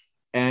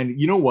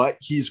 And you know what?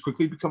 He's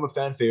quickly become a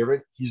fan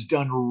favorite. He's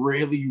done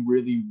really,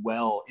 really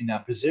well in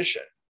that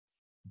position.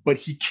 But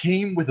he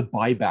came with a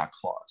buyback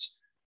clause.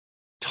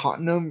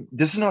 Tottenham,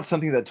 this is not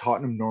something that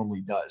Tottenham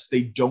normally does.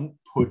 They don't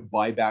put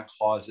buyback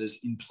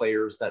clauses in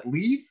players that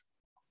leave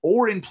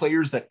or in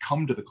players that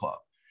come to the club.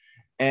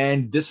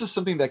 And this is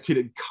something that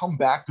could come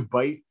back to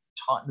bite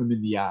Tottenham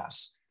in the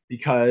ass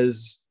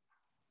because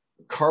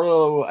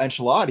Carlo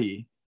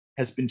Ancelotti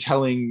has been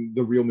telling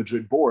the Real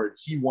Madrid board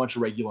he wants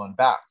Reguilon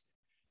back.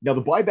 Now,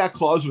 the buyback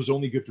clause was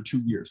only good for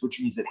 2 years,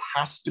 which means it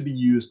has to be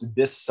used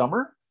this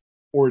summer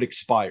or it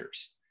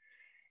expires.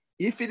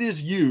 If it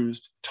is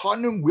used,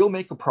 Tottenham will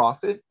make a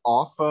profit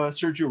off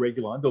Sergio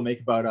Reguilon. They'll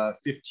make about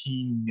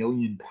 15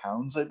 million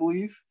pounds, I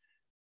believe.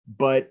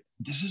 But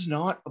this is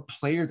not a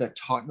player that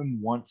Tottenham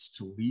wants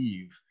to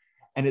leave.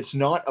 And it's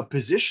not a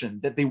position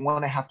that they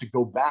want to have to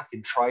go back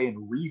and try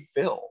and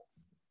refill,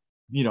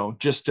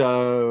 just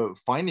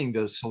finding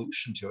the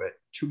solution to it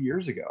 2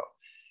 years ago.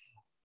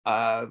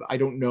 I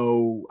don't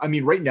know. I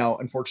mean, right now,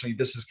 unfortunately,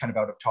 this is kind of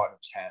out of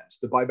Tottenham's hands.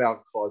 The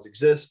buyback clause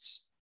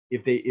exists.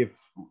 If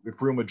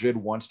Real Madrid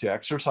wants to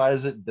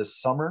exercise it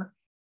this summer,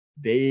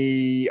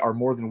 they are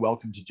more than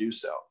welcome to do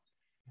so.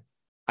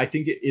 I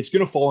think it's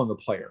going to fall on the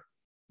player.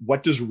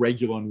 What does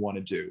Reguilon want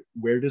to do?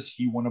 Where does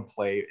he want to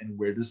play, and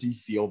where does he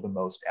feel the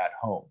most at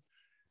home?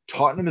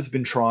 Tottenham has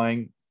been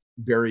trying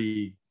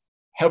very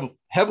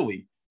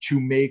heavily to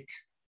make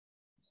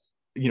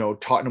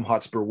Tottenham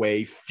Hotspur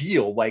Way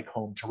feel like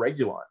home to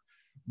Reguilon,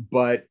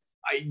 but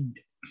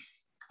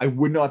I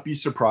would not be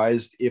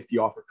surprised if the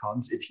offer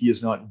comes if he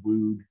is not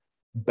wooed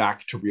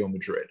back to Real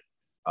Madrid.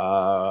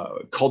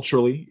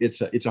 Culturally,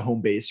 it's a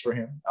home base for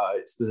him.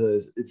 It's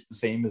the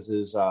same as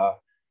his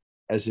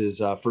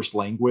first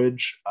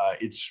language.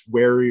 It's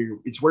where he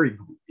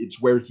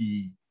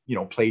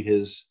played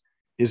his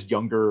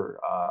younger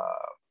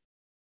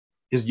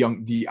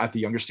at the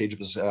younger stage of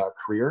his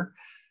career.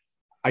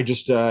 I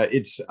guess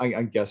it's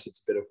a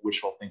bit of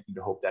wishful thinking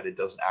to hope that it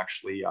doesn't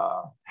actually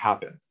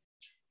happen.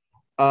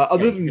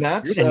 Other than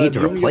that, you're gonna need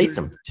to replace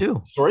him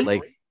too. Sorry,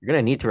 you're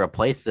gonna need to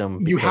replace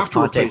him. You have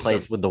to replace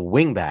plays with the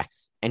wing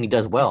backs, and he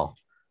does well.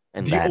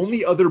 And the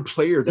only other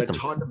player that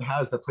Tottenham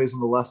has that plays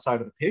on the left side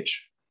of the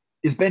pitch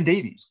is Ben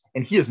Davies,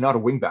 and he is not a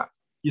wing back.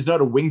 He's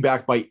not a wing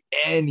back by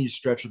any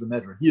stretch of the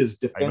measure. He is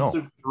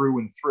defensive through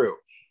and through,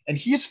 and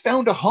he has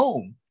found a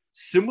home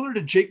similar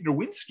to Jake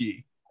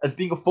Nowinski as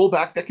being a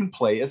fullback that can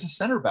play as a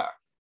center back.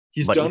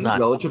 He's done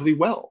relatively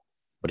well.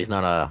 But he's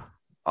not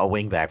a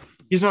wing back.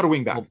 He's not a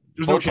wing back.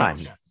 There's no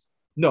chance.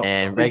 No.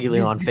 And regularly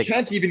you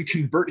can't even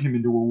convert him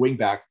into a wing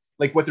back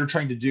like what they're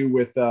trying to do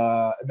with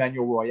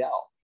Emmanuel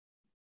Royale.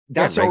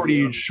 That's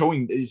already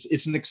showing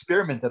it's an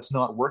experiment that's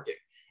not working.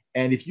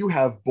 And if you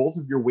have both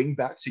of your wing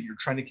backs that you're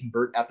trying to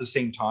convert at the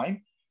same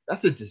time,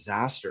 that's a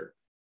disaster.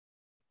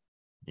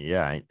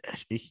 Yeah,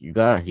 you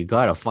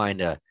gotta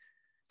find it's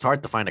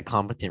hard to find a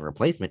competent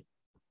replacement.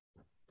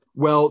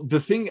 Well, the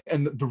thing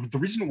and the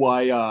reason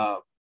why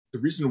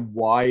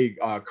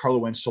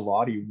Carlo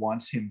Ancelotti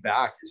wants him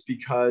back is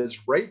because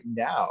right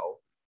now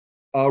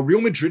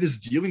Real Madrid is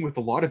dealing with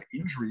a lot of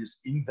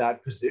injuries in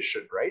that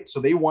position, right? So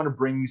they want to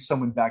bring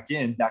someone back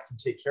in that can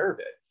take care of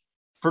it.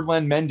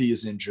 Ferdinand Mendy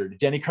is injured.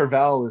 Danny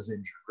Carvalho is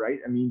injured, right?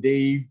 I mean,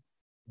 they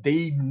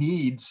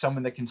need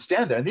someone that can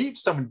stand there. And they need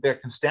someone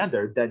that can stand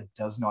there that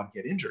does not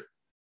get injured.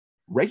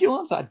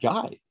 Reguilon's that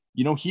guy.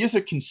 He is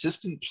a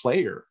consistent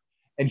player.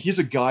 And he's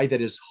a guy that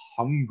is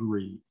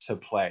hungry to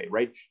play,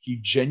 right? He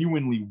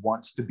genuinely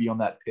wants to be on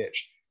that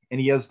pitch.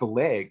 And he has the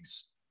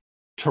legs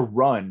to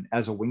run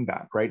as a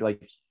wingback, right?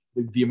 Like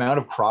the amount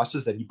of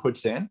crosses that he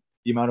puts in,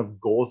 the amount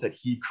of goals that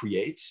he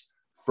creates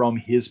from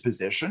his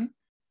position,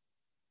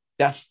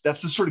 that's the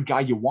sort of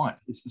guy you want.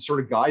 It's the sort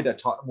of guy that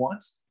Tottenham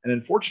wants. And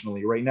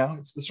unfortunately, right now,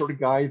 it's the sort of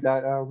guy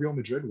that Real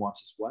Madrid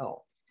wants as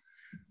well.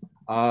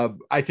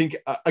 I think,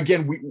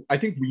 again, we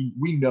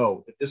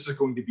know that this is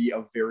going to be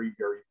a very,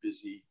 very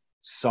busy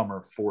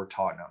summer for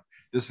Tottenham.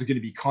 This is going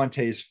to be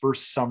Conte's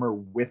first summer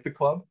with the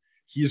club.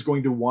 He is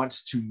going to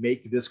want to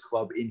make this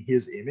club in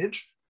his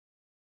image.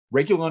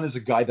 Reguilon is a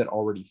guy that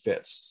already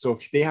fits. So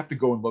if they have to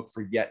go and look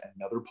for yet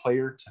another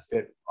player to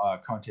fit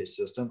Conte's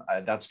system,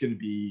 that's going to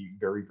be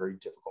very, very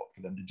difficult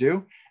for them to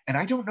do. And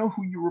I don't know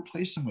who you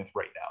replace him with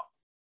right now.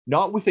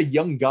 Not with a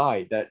young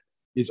guy that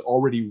is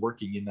already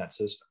working in that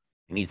system.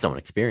 You need someone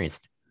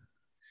experienced.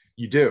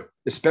 You do,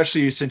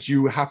 especially since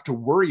you have to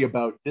worry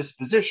about this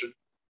position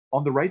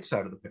on the right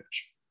side of the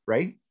pitch,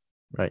 right?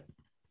 Right.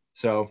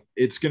 So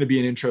it's going to be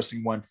an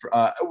interesting one for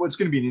it's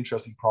going to be an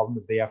interesting problem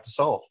that they have to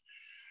solve.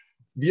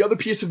 The other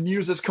piece of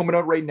news that's coming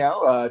out right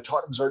now,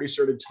 Tottenham's already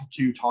started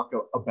to talk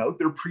about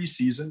their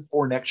preseason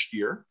for next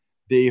year.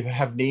 They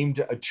have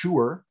named a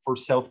tour for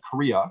South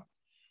Korea.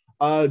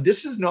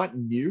 This is not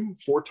new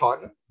for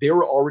Tottenham. They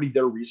were already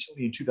there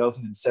recently in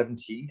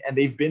 2017, and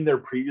they've been there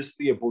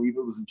previously. I believe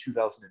it was in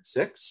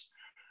 2006.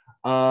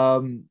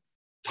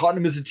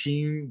 Tottenham is a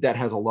team that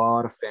has a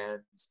lot of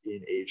fans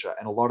in Asia,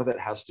 and a lot of that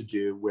has to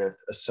do with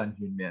Son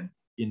Heung-min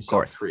in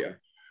South Korea.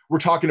 We're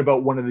talking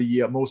about one of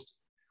the most.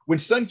 When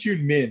Son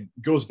Heung-min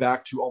goes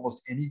back to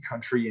almost any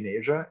country in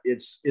Asia,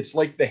 it's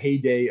like the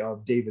heyday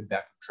of David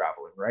Beckham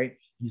traveling, right?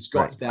 He's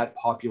got that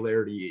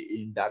popularity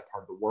in that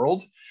part of the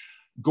world.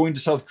 Going to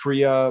South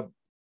Korea,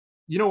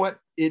 you know what?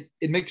 It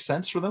makes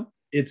sense for them.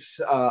 It's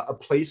a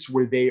place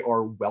where they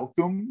are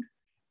welcomed,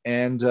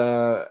 and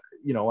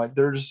you know what?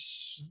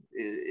 It's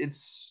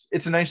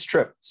a nice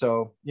trip.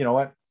 So you know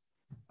what?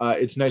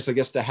 It's nice, I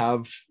guess, to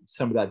have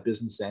some of that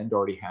business end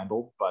already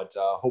handled, but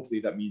hopefully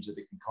that means that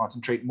they can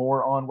concentrate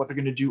more on what they're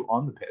going to do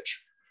on the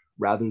pitch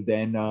rather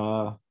than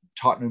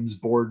Tottenham's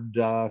board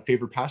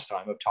favorite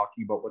pastime of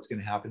talking about what's going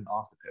to happen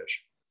off the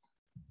pitch.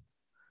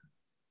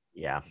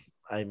 Yeah.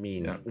 I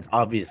mean, it's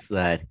obvious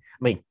that,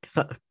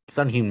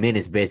 Son Heung-min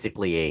is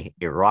basically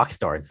a rock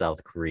star in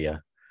South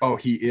Korea. Oh,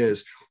 he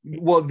is.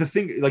 Well, the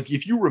thing, like,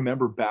 if you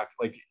remember back,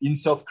 like in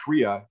South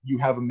Korea, you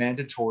have a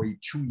mandatory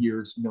 2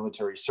 years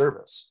military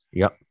service.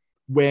 Yep.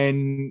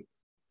 When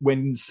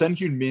Son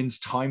Heung-min's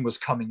time was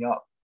coming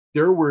up,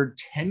 there were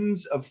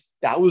tens of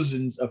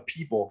thousands of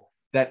people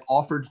that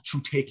offered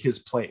to take his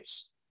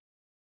place.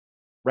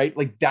 Right?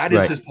 Like, that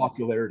is his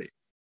popularity.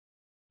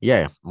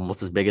 Yeah,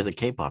 almost as big as a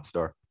K-pop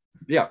star.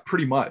 Yeah,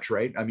 pretty much,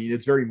 right? I mean,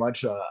 it's very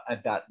much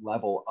at that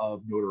level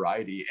of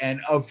notoriety and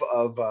of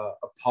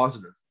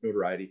positive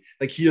notoriety.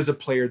 Like, he is a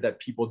player that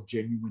people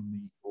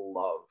genuinely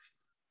love.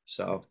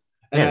 So,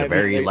 and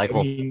very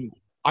likable.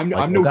 I'm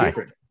no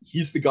different.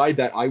 He's the guy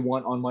that I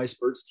want on my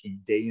Spurs team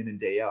day in and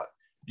day out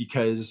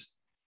because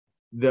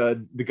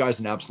the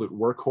guy's an absolute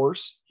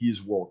workhorse.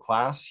 He's world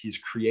class. He's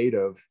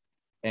creative,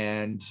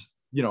 and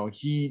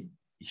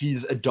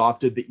he's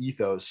adopted the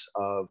ethos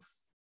of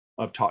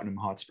Tottenham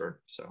Hotspur.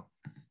 So.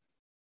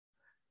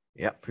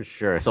 Yeah, for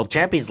sure. So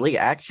Champions League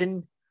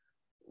action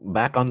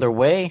back on their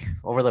way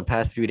over the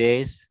past few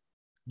days.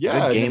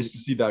 Yeah, nice to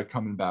see that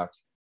coming back.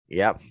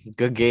 Yeah,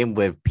 good game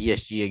with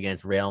PSG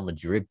against Real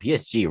Madrid.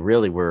 PSG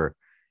really were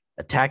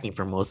attacking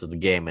for most of the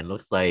game, and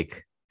looks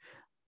like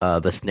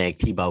the snake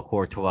Thibaut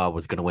Courtois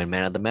was going to win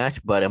man of the match,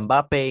 but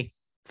Mbappe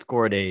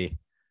scored a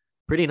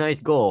pretty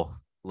nice goal,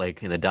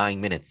 like in the dying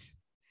minutes.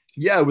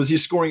 Yeah, was he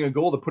scoring a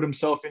goal to put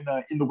himself in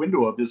the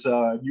window of his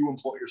new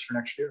employers for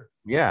next year?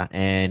 Yeah,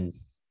 and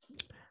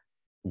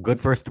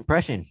good first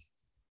impression.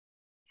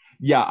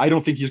 Yeah, I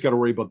don't think he's got to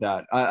worry about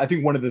that. I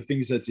think one of the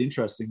things that's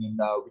interesting, and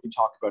we can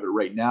talk about it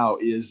right now,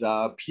 is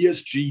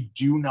PSG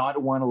do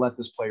not want to let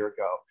this player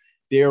go.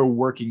 They are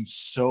working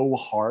so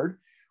hard.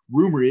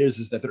 Rumor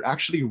is that they're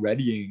actually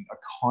readying a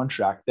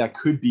contract that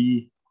could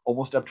be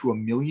almost up to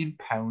 £1 million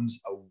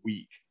a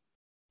week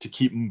to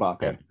keep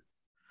Mbappe. Yeah.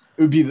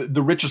 It would be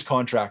the richest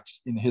contract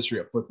in the history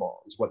of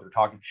football, is what they're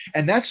talking.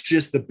 And that's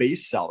just the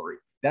base salary.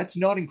 That's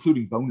not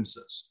including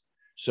bonuses.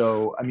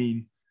 So, I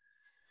mean,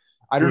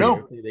 I don't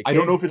know. I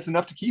don't know if it's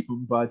enough to keep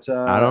him, but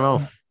I don't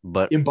know.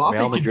 But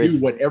Mbappe can do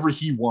whatever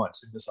he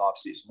wants in this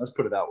offseason. Let's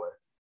put it that way.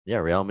 Yeah,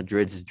 Real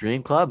Madrid's his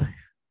dream club,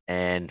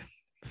 and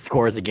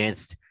scores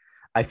against.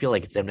 I feel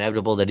like it's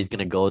inevitable that he's going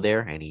to go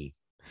there, and he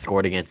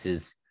scored against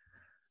his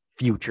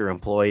future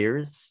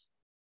employers.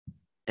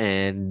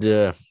 And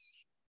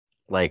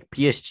like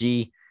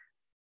PSG,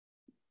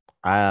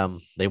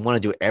 they want to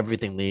do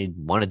everything they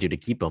want to do to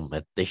keep him.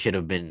 They should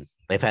have been.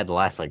 They've had the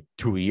last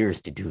 2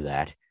 years to do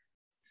that.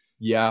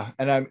 Yeah,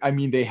 and I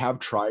mean, they have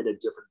tried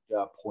at different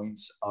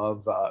points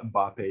of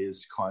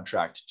Mbappe's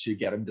contract to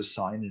get him to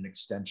sign an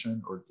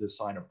extension or to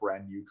sign a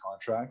brand new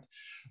contract.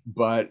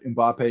 But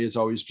Mbappe has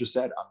always just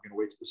said, I'm going to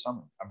wait till the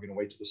summer. I'm going to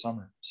wait till the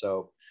summer.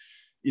 So,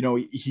 he's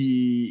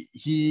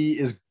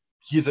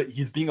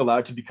being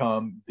allowed to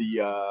become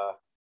the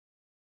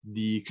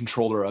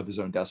controller of his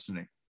own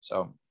destiny.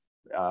 So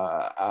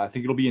I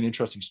think it'll be an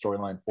interesting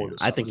storyline for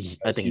this. I think he's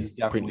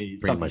definitely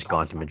pretty much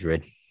gone to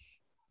Madrid.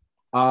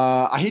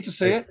 I hate to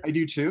say it, I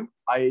do too.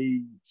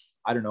 I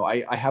don't know.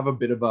 I have a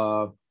bit of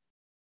a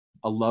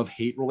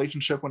love-hate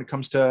relationship when it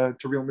comes to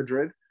Real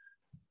Madrid,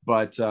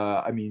 but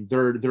I mean,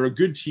 they're a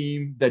good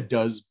team that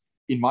does,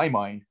 in my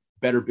mind,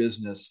 better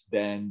business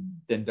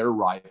than their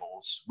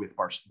rivals with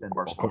Barcelona.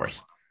 Of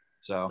course.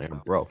 So,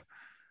 bro,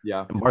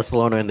 yeah, and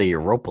Barcelona in the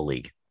Europa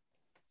League.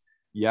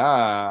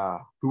 Yeah,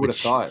 who would have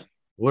thought?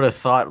 Would have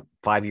thought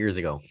 5 years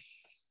ago.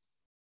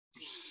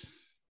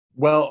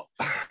 Well,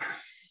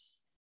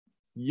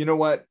 you know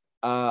what?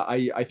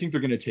 I think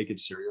they're going to take it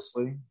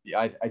seriously.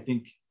 I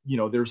think,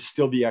 there's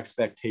still the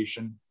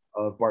expectation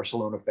of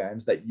Barcelona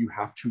fans that you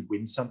have to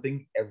win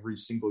something every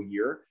single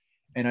year.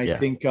 And I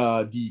think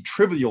the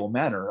trivial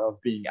manner of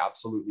being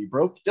absolutely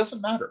broke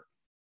doesn't matter.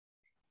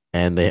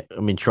 And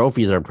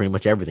trophies are pretty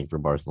much everything for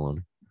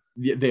Barcelona.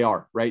 Yeah, they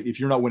are, right? If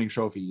you're not winning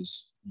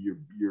trophies,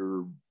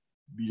 you're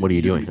what are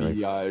you doing?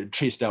 Be,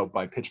 chased out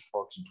by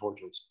pitchforks and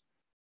torches.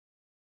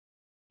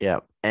 Yeah,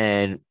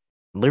 and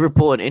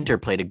Liverpool and Inter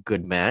played a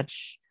good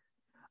match.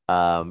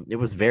 It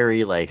was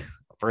very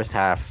first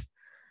half,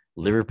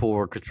 Liverpool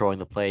were controlling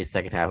the play.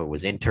 Second half, it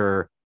was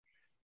Inter,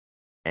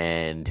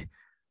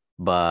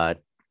 but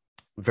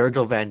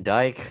Virgil van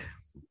Dijk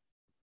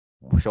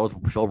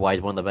showed why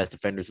he's one of the best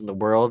defenders in the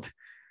world.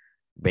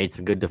 Made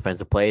some good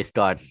defensive plays.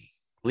 I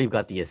believe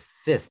got the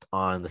assist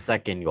on the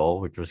second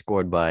goal, which was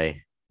scored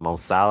by Mo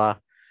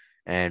Salah,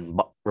 and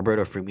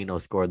Roberto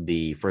Firmino scored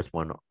the first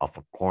one off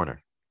a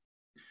corner.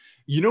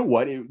 You know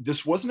what?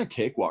 This wasn't a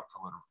cakewalk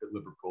for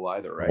Liverpool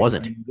either, right? It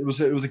wasn't. I mean, it was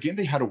a game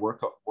they had to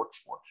work for.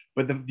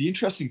 But the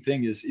interesting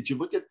thing is, if you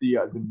look at the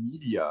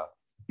media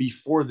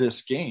before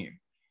this game,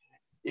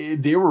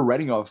 they were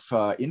writing off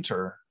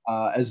Inter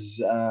as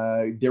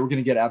they were going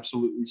to get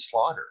absolutely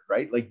slaughtered,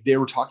 right? Like they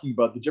were talking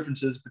about the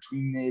differences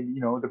between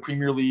the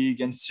Premier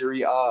League and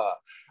Serie A.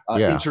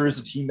 Yeah. Inter is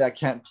a team that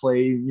can't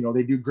play.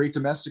 They do great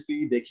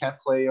domestically. They can't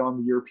play on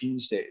the European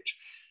stage.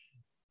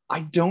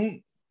 I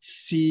don't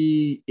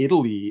see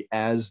Italy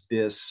as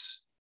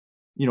this,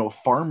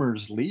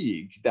 farmers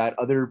league that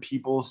other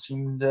people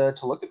seem to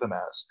look at them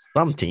as.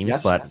 Some teams,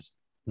 Yes, but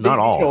not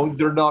all.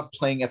 They're not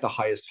playing at the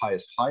highest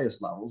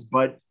levels,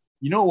 but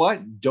you know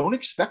what? Don't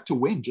expect to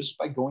win just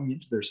by going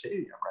into their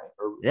stadium, right?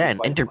 Yeah, and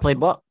Inter played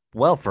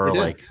well for They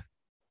did. like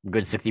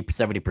good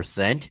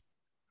 60-70%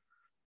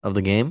 of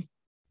the game.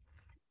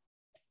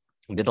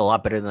 Did a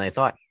lot better than I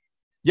thought.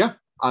 Yeah.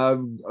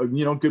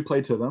 Good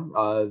play to them.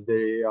 Last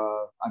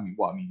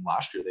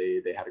year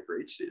they had a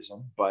great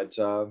season, but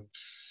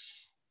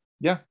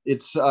yeah,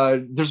 it's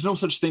there's no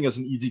such thing as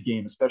an easy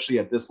game, especially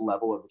at this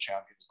level of the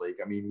Champions League.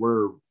 I mean,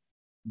 we're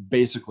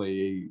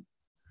basically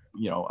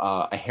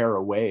a hair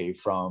away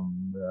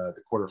from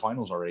the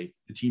quarterfinals already.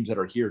 The teams that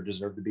are here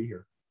deserve to be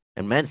here.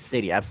 And Man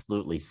City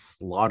absolutely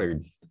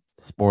slaughtered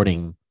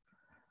Sporting.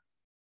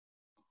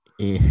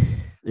 It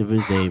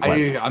was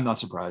I'm not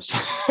surprised.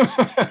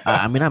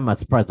 I'm not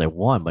surprised they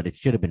won, but it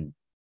should have been.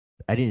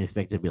 I didn't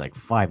expect it to be like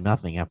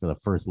 5-0 after the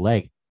first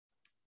leg.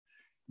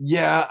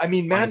 Yeah, I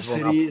mean, Man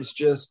City is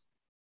just,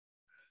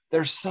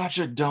 they're such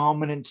a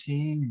dominant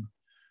team.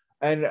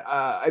 And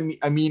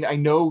I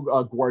know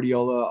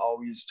Guardiola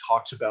always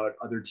talks about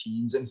other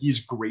teams and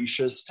he's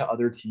gracious to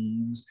other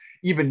teams.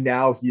 Even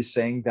now he's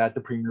saying that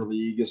the Premier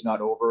League is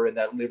not over and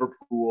that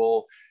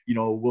Liverpool,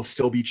 will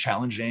still be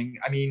challenging.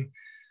 I mean,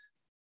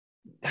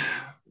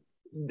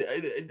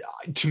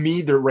 to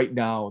me, right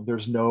now,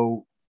 there's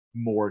no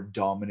more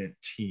dominant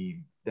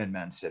team than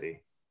Man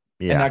City.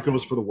 Yeah. And that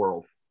goes for the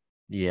world.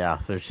 Yeah,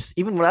 there's just,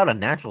 even without a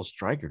natural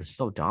striker, they're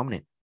so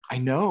dominant. I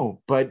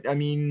know, but I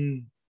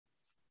mean,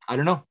 I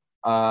don't know.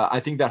 I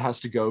think that has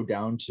to go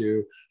down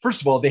to,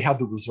 first of all, they have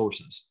the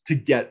resources to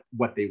get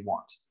what they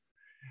want,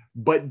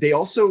 but they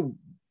also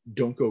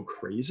don't go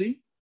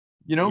crazy.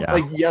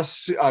 Like,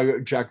 yes,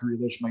 Jack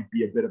Grealish might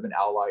be a bit of an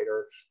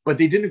outlier, but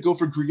they didn't go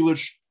for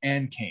Grealish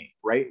and Kane,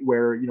 right?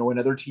 Where,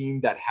 another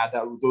team that had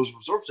those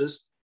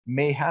resources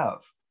may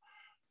have.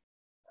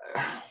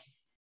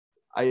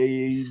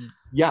 I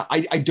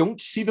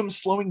don't see them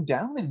slowing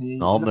down in the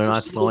they're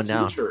not slowing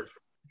future.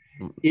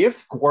 Down.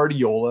 If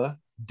Guardiola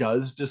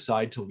does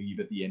decide to leave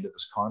at the end of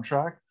his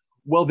contract,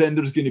 well, then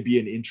there's going to be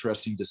an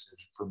interesting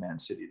decision for Man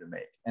City to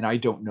make. And I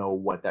don't know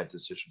what that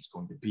decision is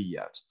going to be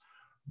yet.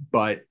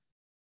 But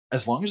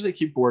as long as they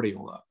keep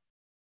Guardiola,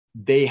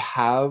 they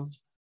have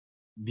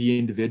the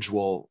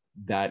individual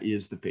that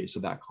is the face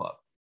of that club,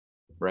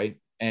 right?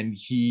 And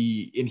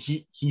he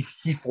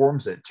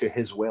forms it to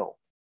his will.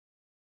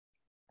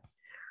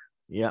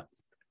 Yeah,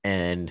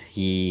 and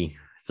he's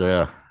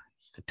a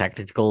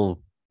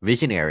tactical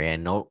visionary,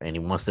 and he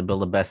wants to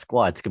build the best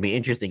squad. It's gonna be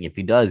interesting if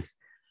he does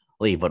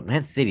leave. But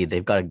Man City,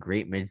 they've got a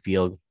great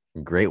midfield,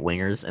 great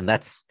wingers, and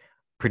that's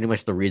pretty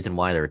much the reason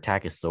why their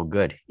attack is so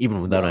good,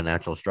 even without a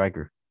natural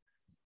striker.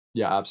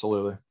 Yeah,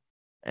 absolutely.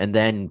 And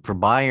then for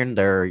Bayern,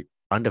 their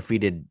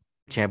undefeated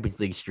Champions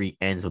League streak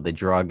ends with a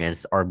draw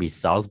against RB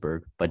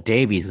Salzburg. But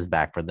Davies is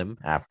back for them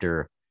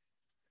after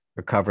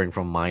recovering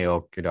from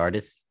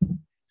myocarditis.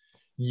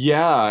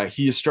 Yeah,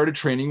 he has started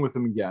training with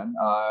them again.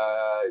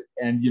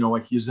 And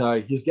he's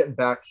getting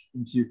back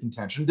into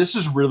contention. This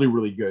is really,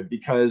 really good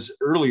because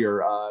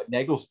earlier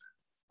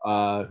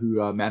Nagelsmann,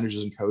 who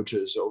manages and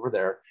coaches over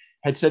there,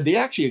 had said they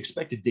actually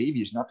expected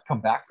Davies not to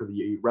come back for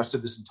the rest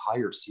of this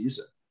entire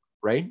season,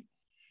 right?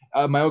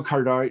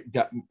 Myocarditis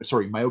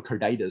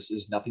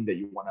is nothing that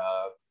you want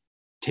to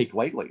take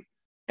lightly.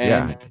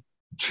 And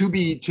to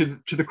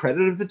the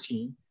credit of the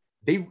team,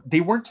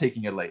 they weren't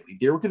taking it lightly.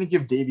 They were going to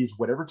give Davies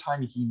whatever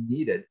time he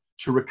needed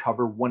to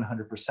recover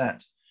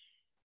 100%.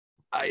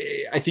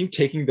 I think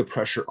taking the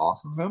pressure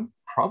off of him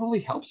probably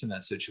helps in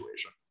that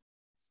situation.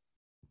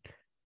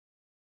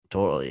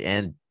 Totally.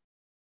 And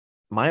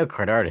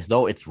myocarditis,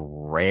 though it's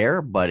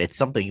rare, but it's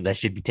something that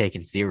should be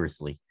taken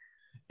seriously.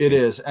 It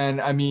is.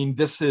 And I mean,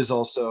 this is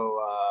also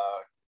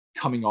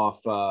coming off.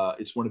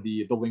 It's one of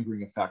the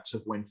lingering effects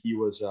of when he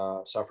was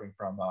suffering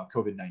from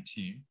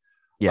COVID-19.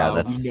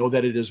 Yeah, we know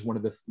that it is one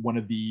of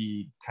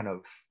the kind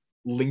of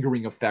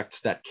lingering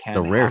effects that can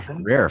the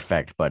rare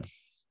effect, but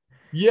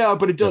yeah,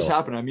 but it does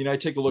happen. I mean, I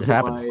take a look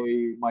at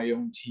my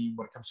own team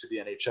when it comes to the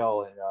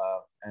NHL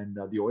and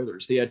the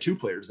Oilers. They had two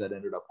players that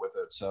ended up with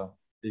it, so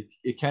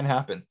it can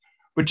happen.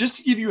 But just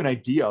to give you an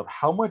idea of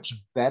how much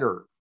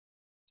better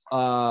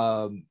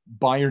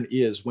Bayern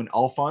is when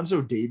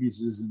Alphonso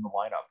Davies is in the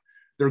lineup,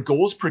 their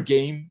goals per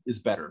game is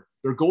better.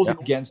 Their goals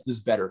against is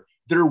better.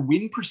 Their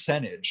win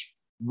percentage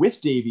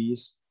with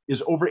Davies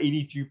is over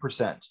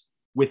 83%.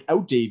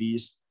 Without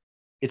Davies,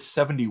 it's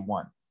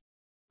 71,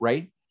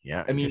 right?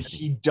 Yeah. I mean,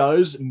 he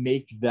does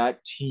make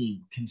that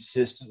team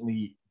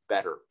consistently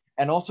better.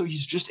 And also,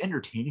 he's just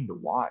entertaining to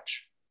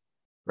watch,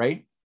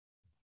 right?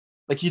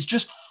 Like, he's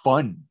just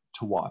fun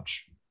to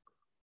watch.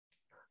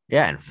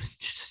 Yeah, and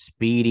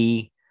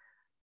speedy,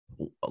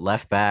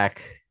 left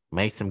back,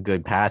 makes some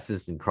good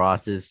passes and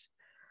crosses.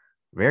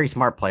 Very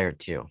smart player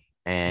too.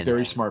 And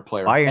Very smart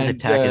player. Bayern's And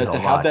attack is a to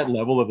have lot. that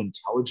level of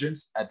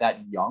intelligence at that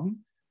young,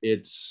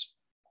 it's.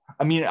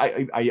 I mean,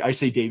 I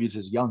say Davies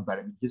is young, but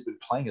I mean he's been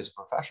playing as a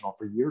professional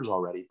for years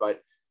already.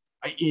 But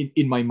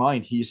in my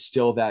mind, he's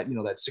still that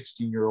that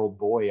 16-year-old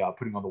boy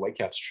putting on the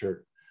Whitecaps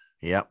shirt.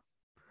 Yep.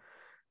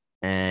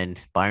 And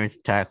Bayern's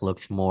attack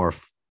looks more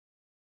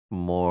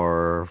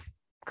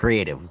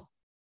creative with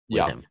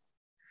Yeah, him.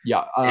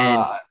 yeah.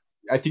 And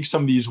I think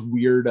some of these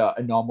weird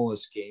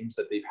anomalous games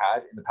that they've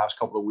had in the past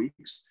couple of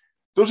weeks,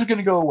 those are going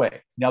to go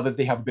away now that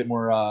they have a bit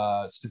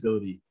more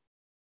stability.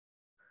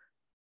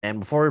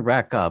 And before we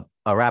wrap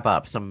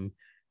up some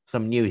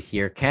news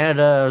here.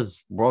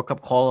 Canada's World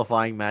Cup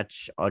qualifying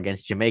match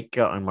against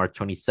Jamaica on March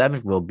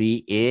 27th will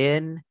be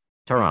in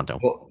Toronto.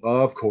 Well,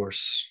 of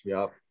course,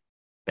 yeah.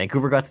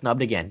 Vancouver got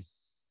snubbed again.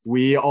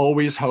 We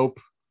always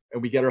hope,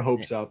 and we get our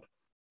hopes up.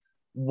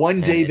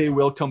 One day they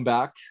will come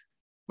back,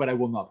 but I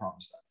will not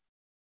promise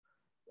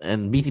that.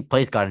 And BC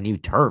Place got a new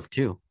turf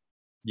too.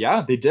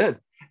 Yeah, they did.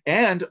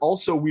 And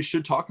also, we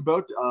should talk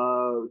about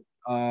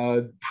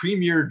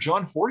Premier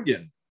John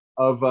Horgan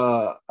of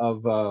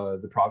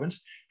the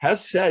province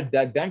has said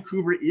that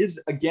Vancouver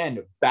is again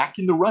back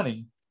in the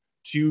running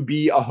to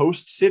be a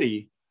host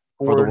city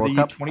for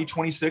the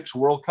 2026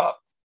 World Cup.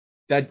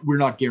 That we're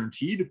not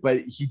guaranteed,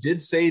 but he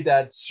did say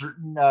that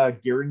certain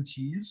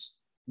guarantees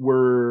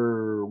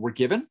were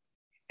given,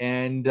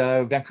 and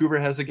Vancouver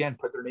has again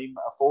put their name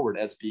forward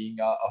as being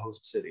a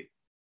host city.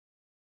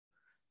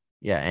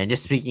 Yeah, and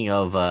just speaking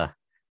of the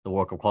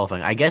World Cup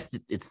qualifying, I guess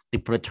they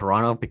put it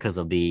Toronto because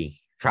of the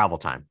travel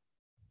time.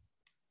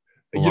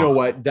 You know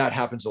what? That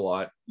happens a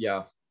lot.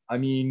 Yeah. I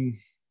mean,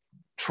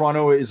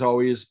 Toronto is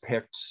always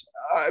picked.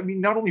 I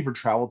mean, not only for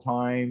travel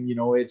time,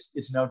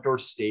 it's an outdoor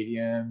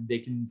stadium. They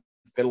can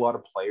fit a lot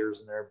of players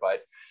in there,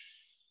 but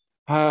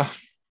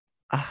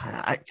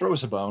throw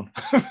us a bone.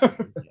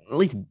 At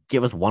least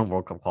give us one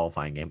World Cup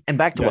qualifying game. And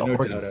back to what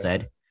Horgan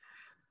said.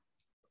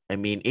 I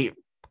mean,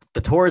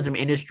 the tourism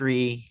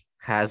industry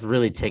has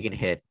really taken a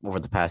hit over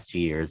the past 2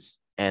 years,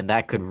 and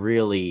that could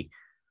really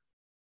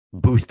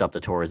boost up the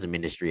tourism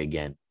industry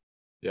again.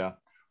 Yeah.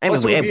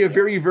 Plus, it would be a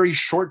very, very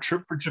short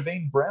trip for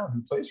Javane Brown,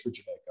 who plays for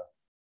Jamaica.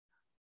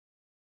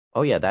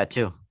 Oh, yeah, that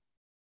too.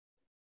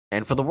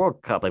 And for the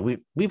World Cup, like we've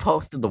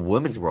hosted the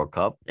Women's World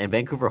Cup, and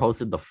Vancouver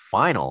hosted the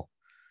final.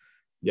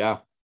 Yeah.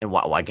 And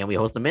why can't we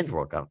host the Men's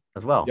World Cup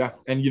as well? Yeah.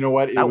 And you know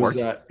what? It was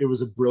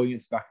a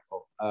brilliant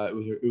spectacle.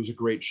 It was a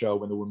great show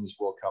when the Women's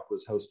World Cup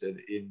was hosted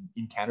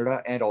in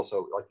Canada, and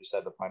also, like you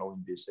said, the final in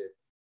BC.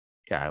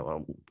 Yeah, I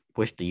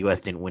wish the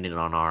U.S. didn't win it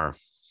on our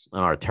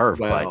turf,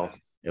 but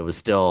it was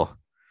still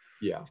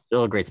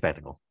a great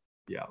spectacle.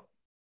 Yeah,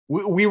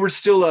 we were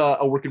still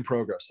a work in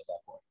progress at that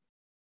point.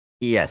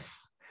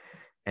 Yes,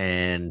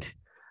 and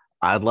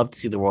I'd love to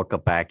see the World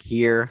Cup back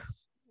here.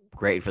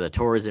 Great for the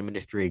tourism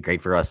industry,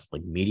 great for us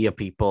like media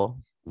people,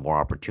 more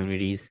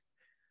opportunities,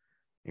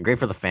 and great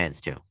for the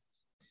fans too.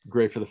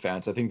 Great for the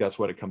fans. I think that's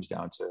what it comes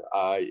down to.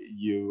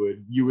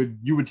 You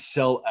would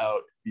sell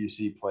out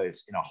BC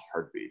Place in a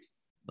heartbeat.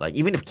 Like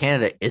even if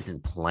Canada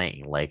isn't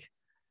playing, like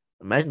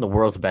imagine the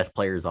world's best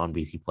players on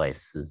BC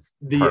Place. Is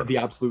the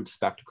absolute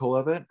spectacle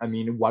of it. I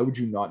mean, why would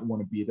you not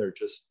want to be there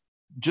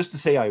just to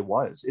say I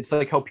was? It's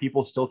like how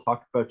people still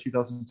talk about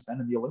 2010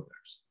 in the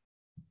Olympics.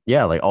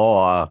 Yeah, like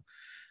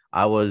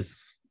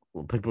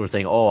people were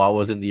saying, I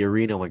was in the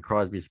arena when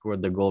Crosby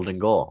scored the golden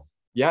goal.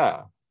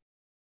 Yeah.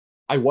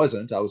 I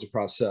wasn't. I was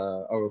across.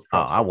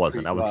 I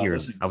wasn't. I was here.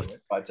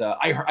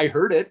 I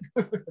heard it.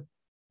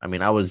 I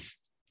mean, I was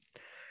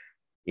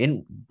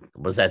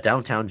at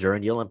downtown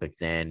during the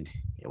Olympics, and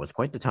it was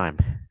quite the time.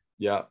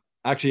 Yeah,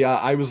 actually,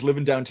 I was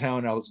living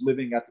downtown. I was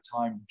living at the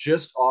time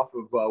just off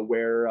of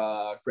where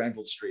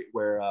Granville Street,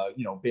 where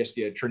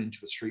basically it turned into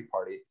a street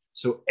party.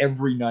 So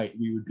every night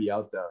we would be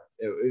out there.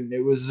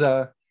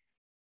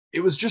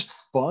 It was just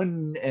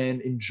fun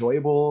and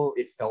enjoyable.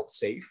 It felt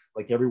safe.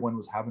 Like everyone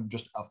was having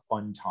just a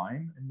fun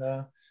time.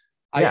 And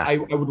I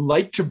would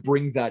like to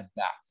bring that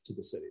back to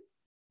the city.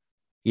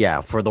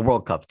 Yeah, for the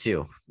World Cup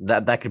too.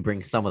 That could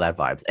bring some of that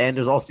vibes. And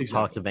there's also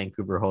talks of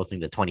Vancouver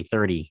hosting the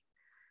 2030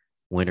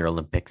 Winter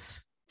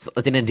Olympics. So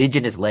it's an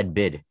Indigenous-led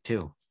bid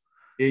too.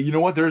 You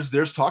know what?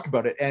 There's talk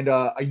about it. And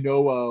I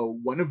know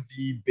one of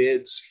the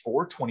bids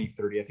for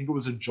 2030, I think it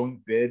was a joint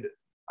bid.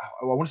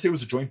 I want to say it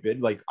was a joint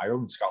bid, like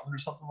Ireland, Scotland, or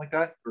something like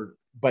that.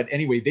 But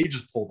anyway, they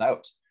just pulled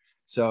out.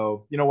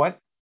 So you know what?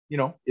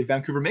 If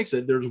Vancouver makes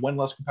it, there's one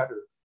less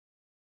competitor.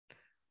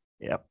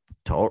 Yep,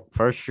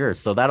 for sure.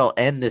 So that'll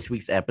end this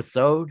week's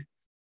episode.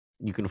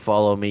 You can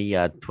follow me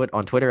on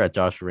Twitter at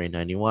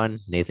JoshuaRay91.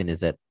 Nathan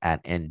is at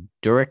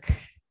Enduric.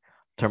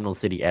 Terminal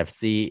City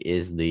FC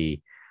is the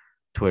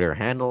Twitter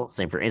handle.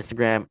 Same for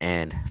Instagram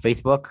and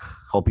Facebook.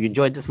 Hope you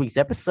enjoyed this week's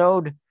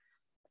episode,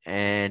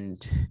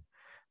 and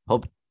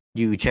hope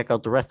you check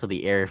out the rest of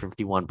the Area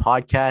 51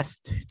 podcast.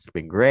 It's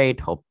been great.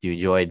 Hope you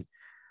enjoyed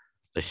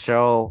the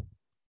show.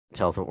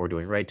 Tell us what we're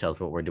doing right. Tell us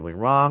what we're doing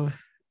wrong.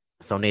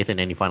 So, Nathan,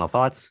 any final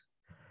thoughts?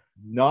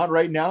 Not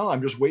right now.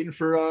 I'm just waiting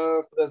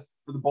for the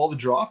ball to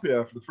drop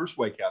for the first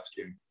Whitecaps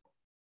game.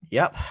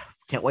 Yep.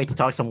 Can't wait to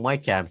talk some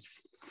Whitecaps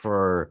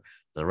for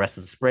the rest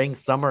of the spring,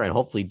 summer, and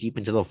hopefully deep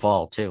into the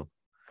fall too.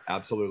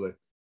 Absolutely.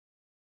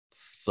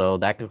 So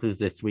that concludes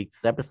this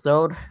week's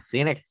episode. See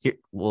you next year.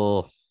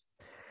 We'll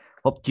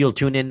hope you'll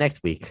tune in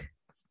next week.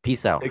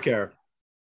 Peace out. Take care.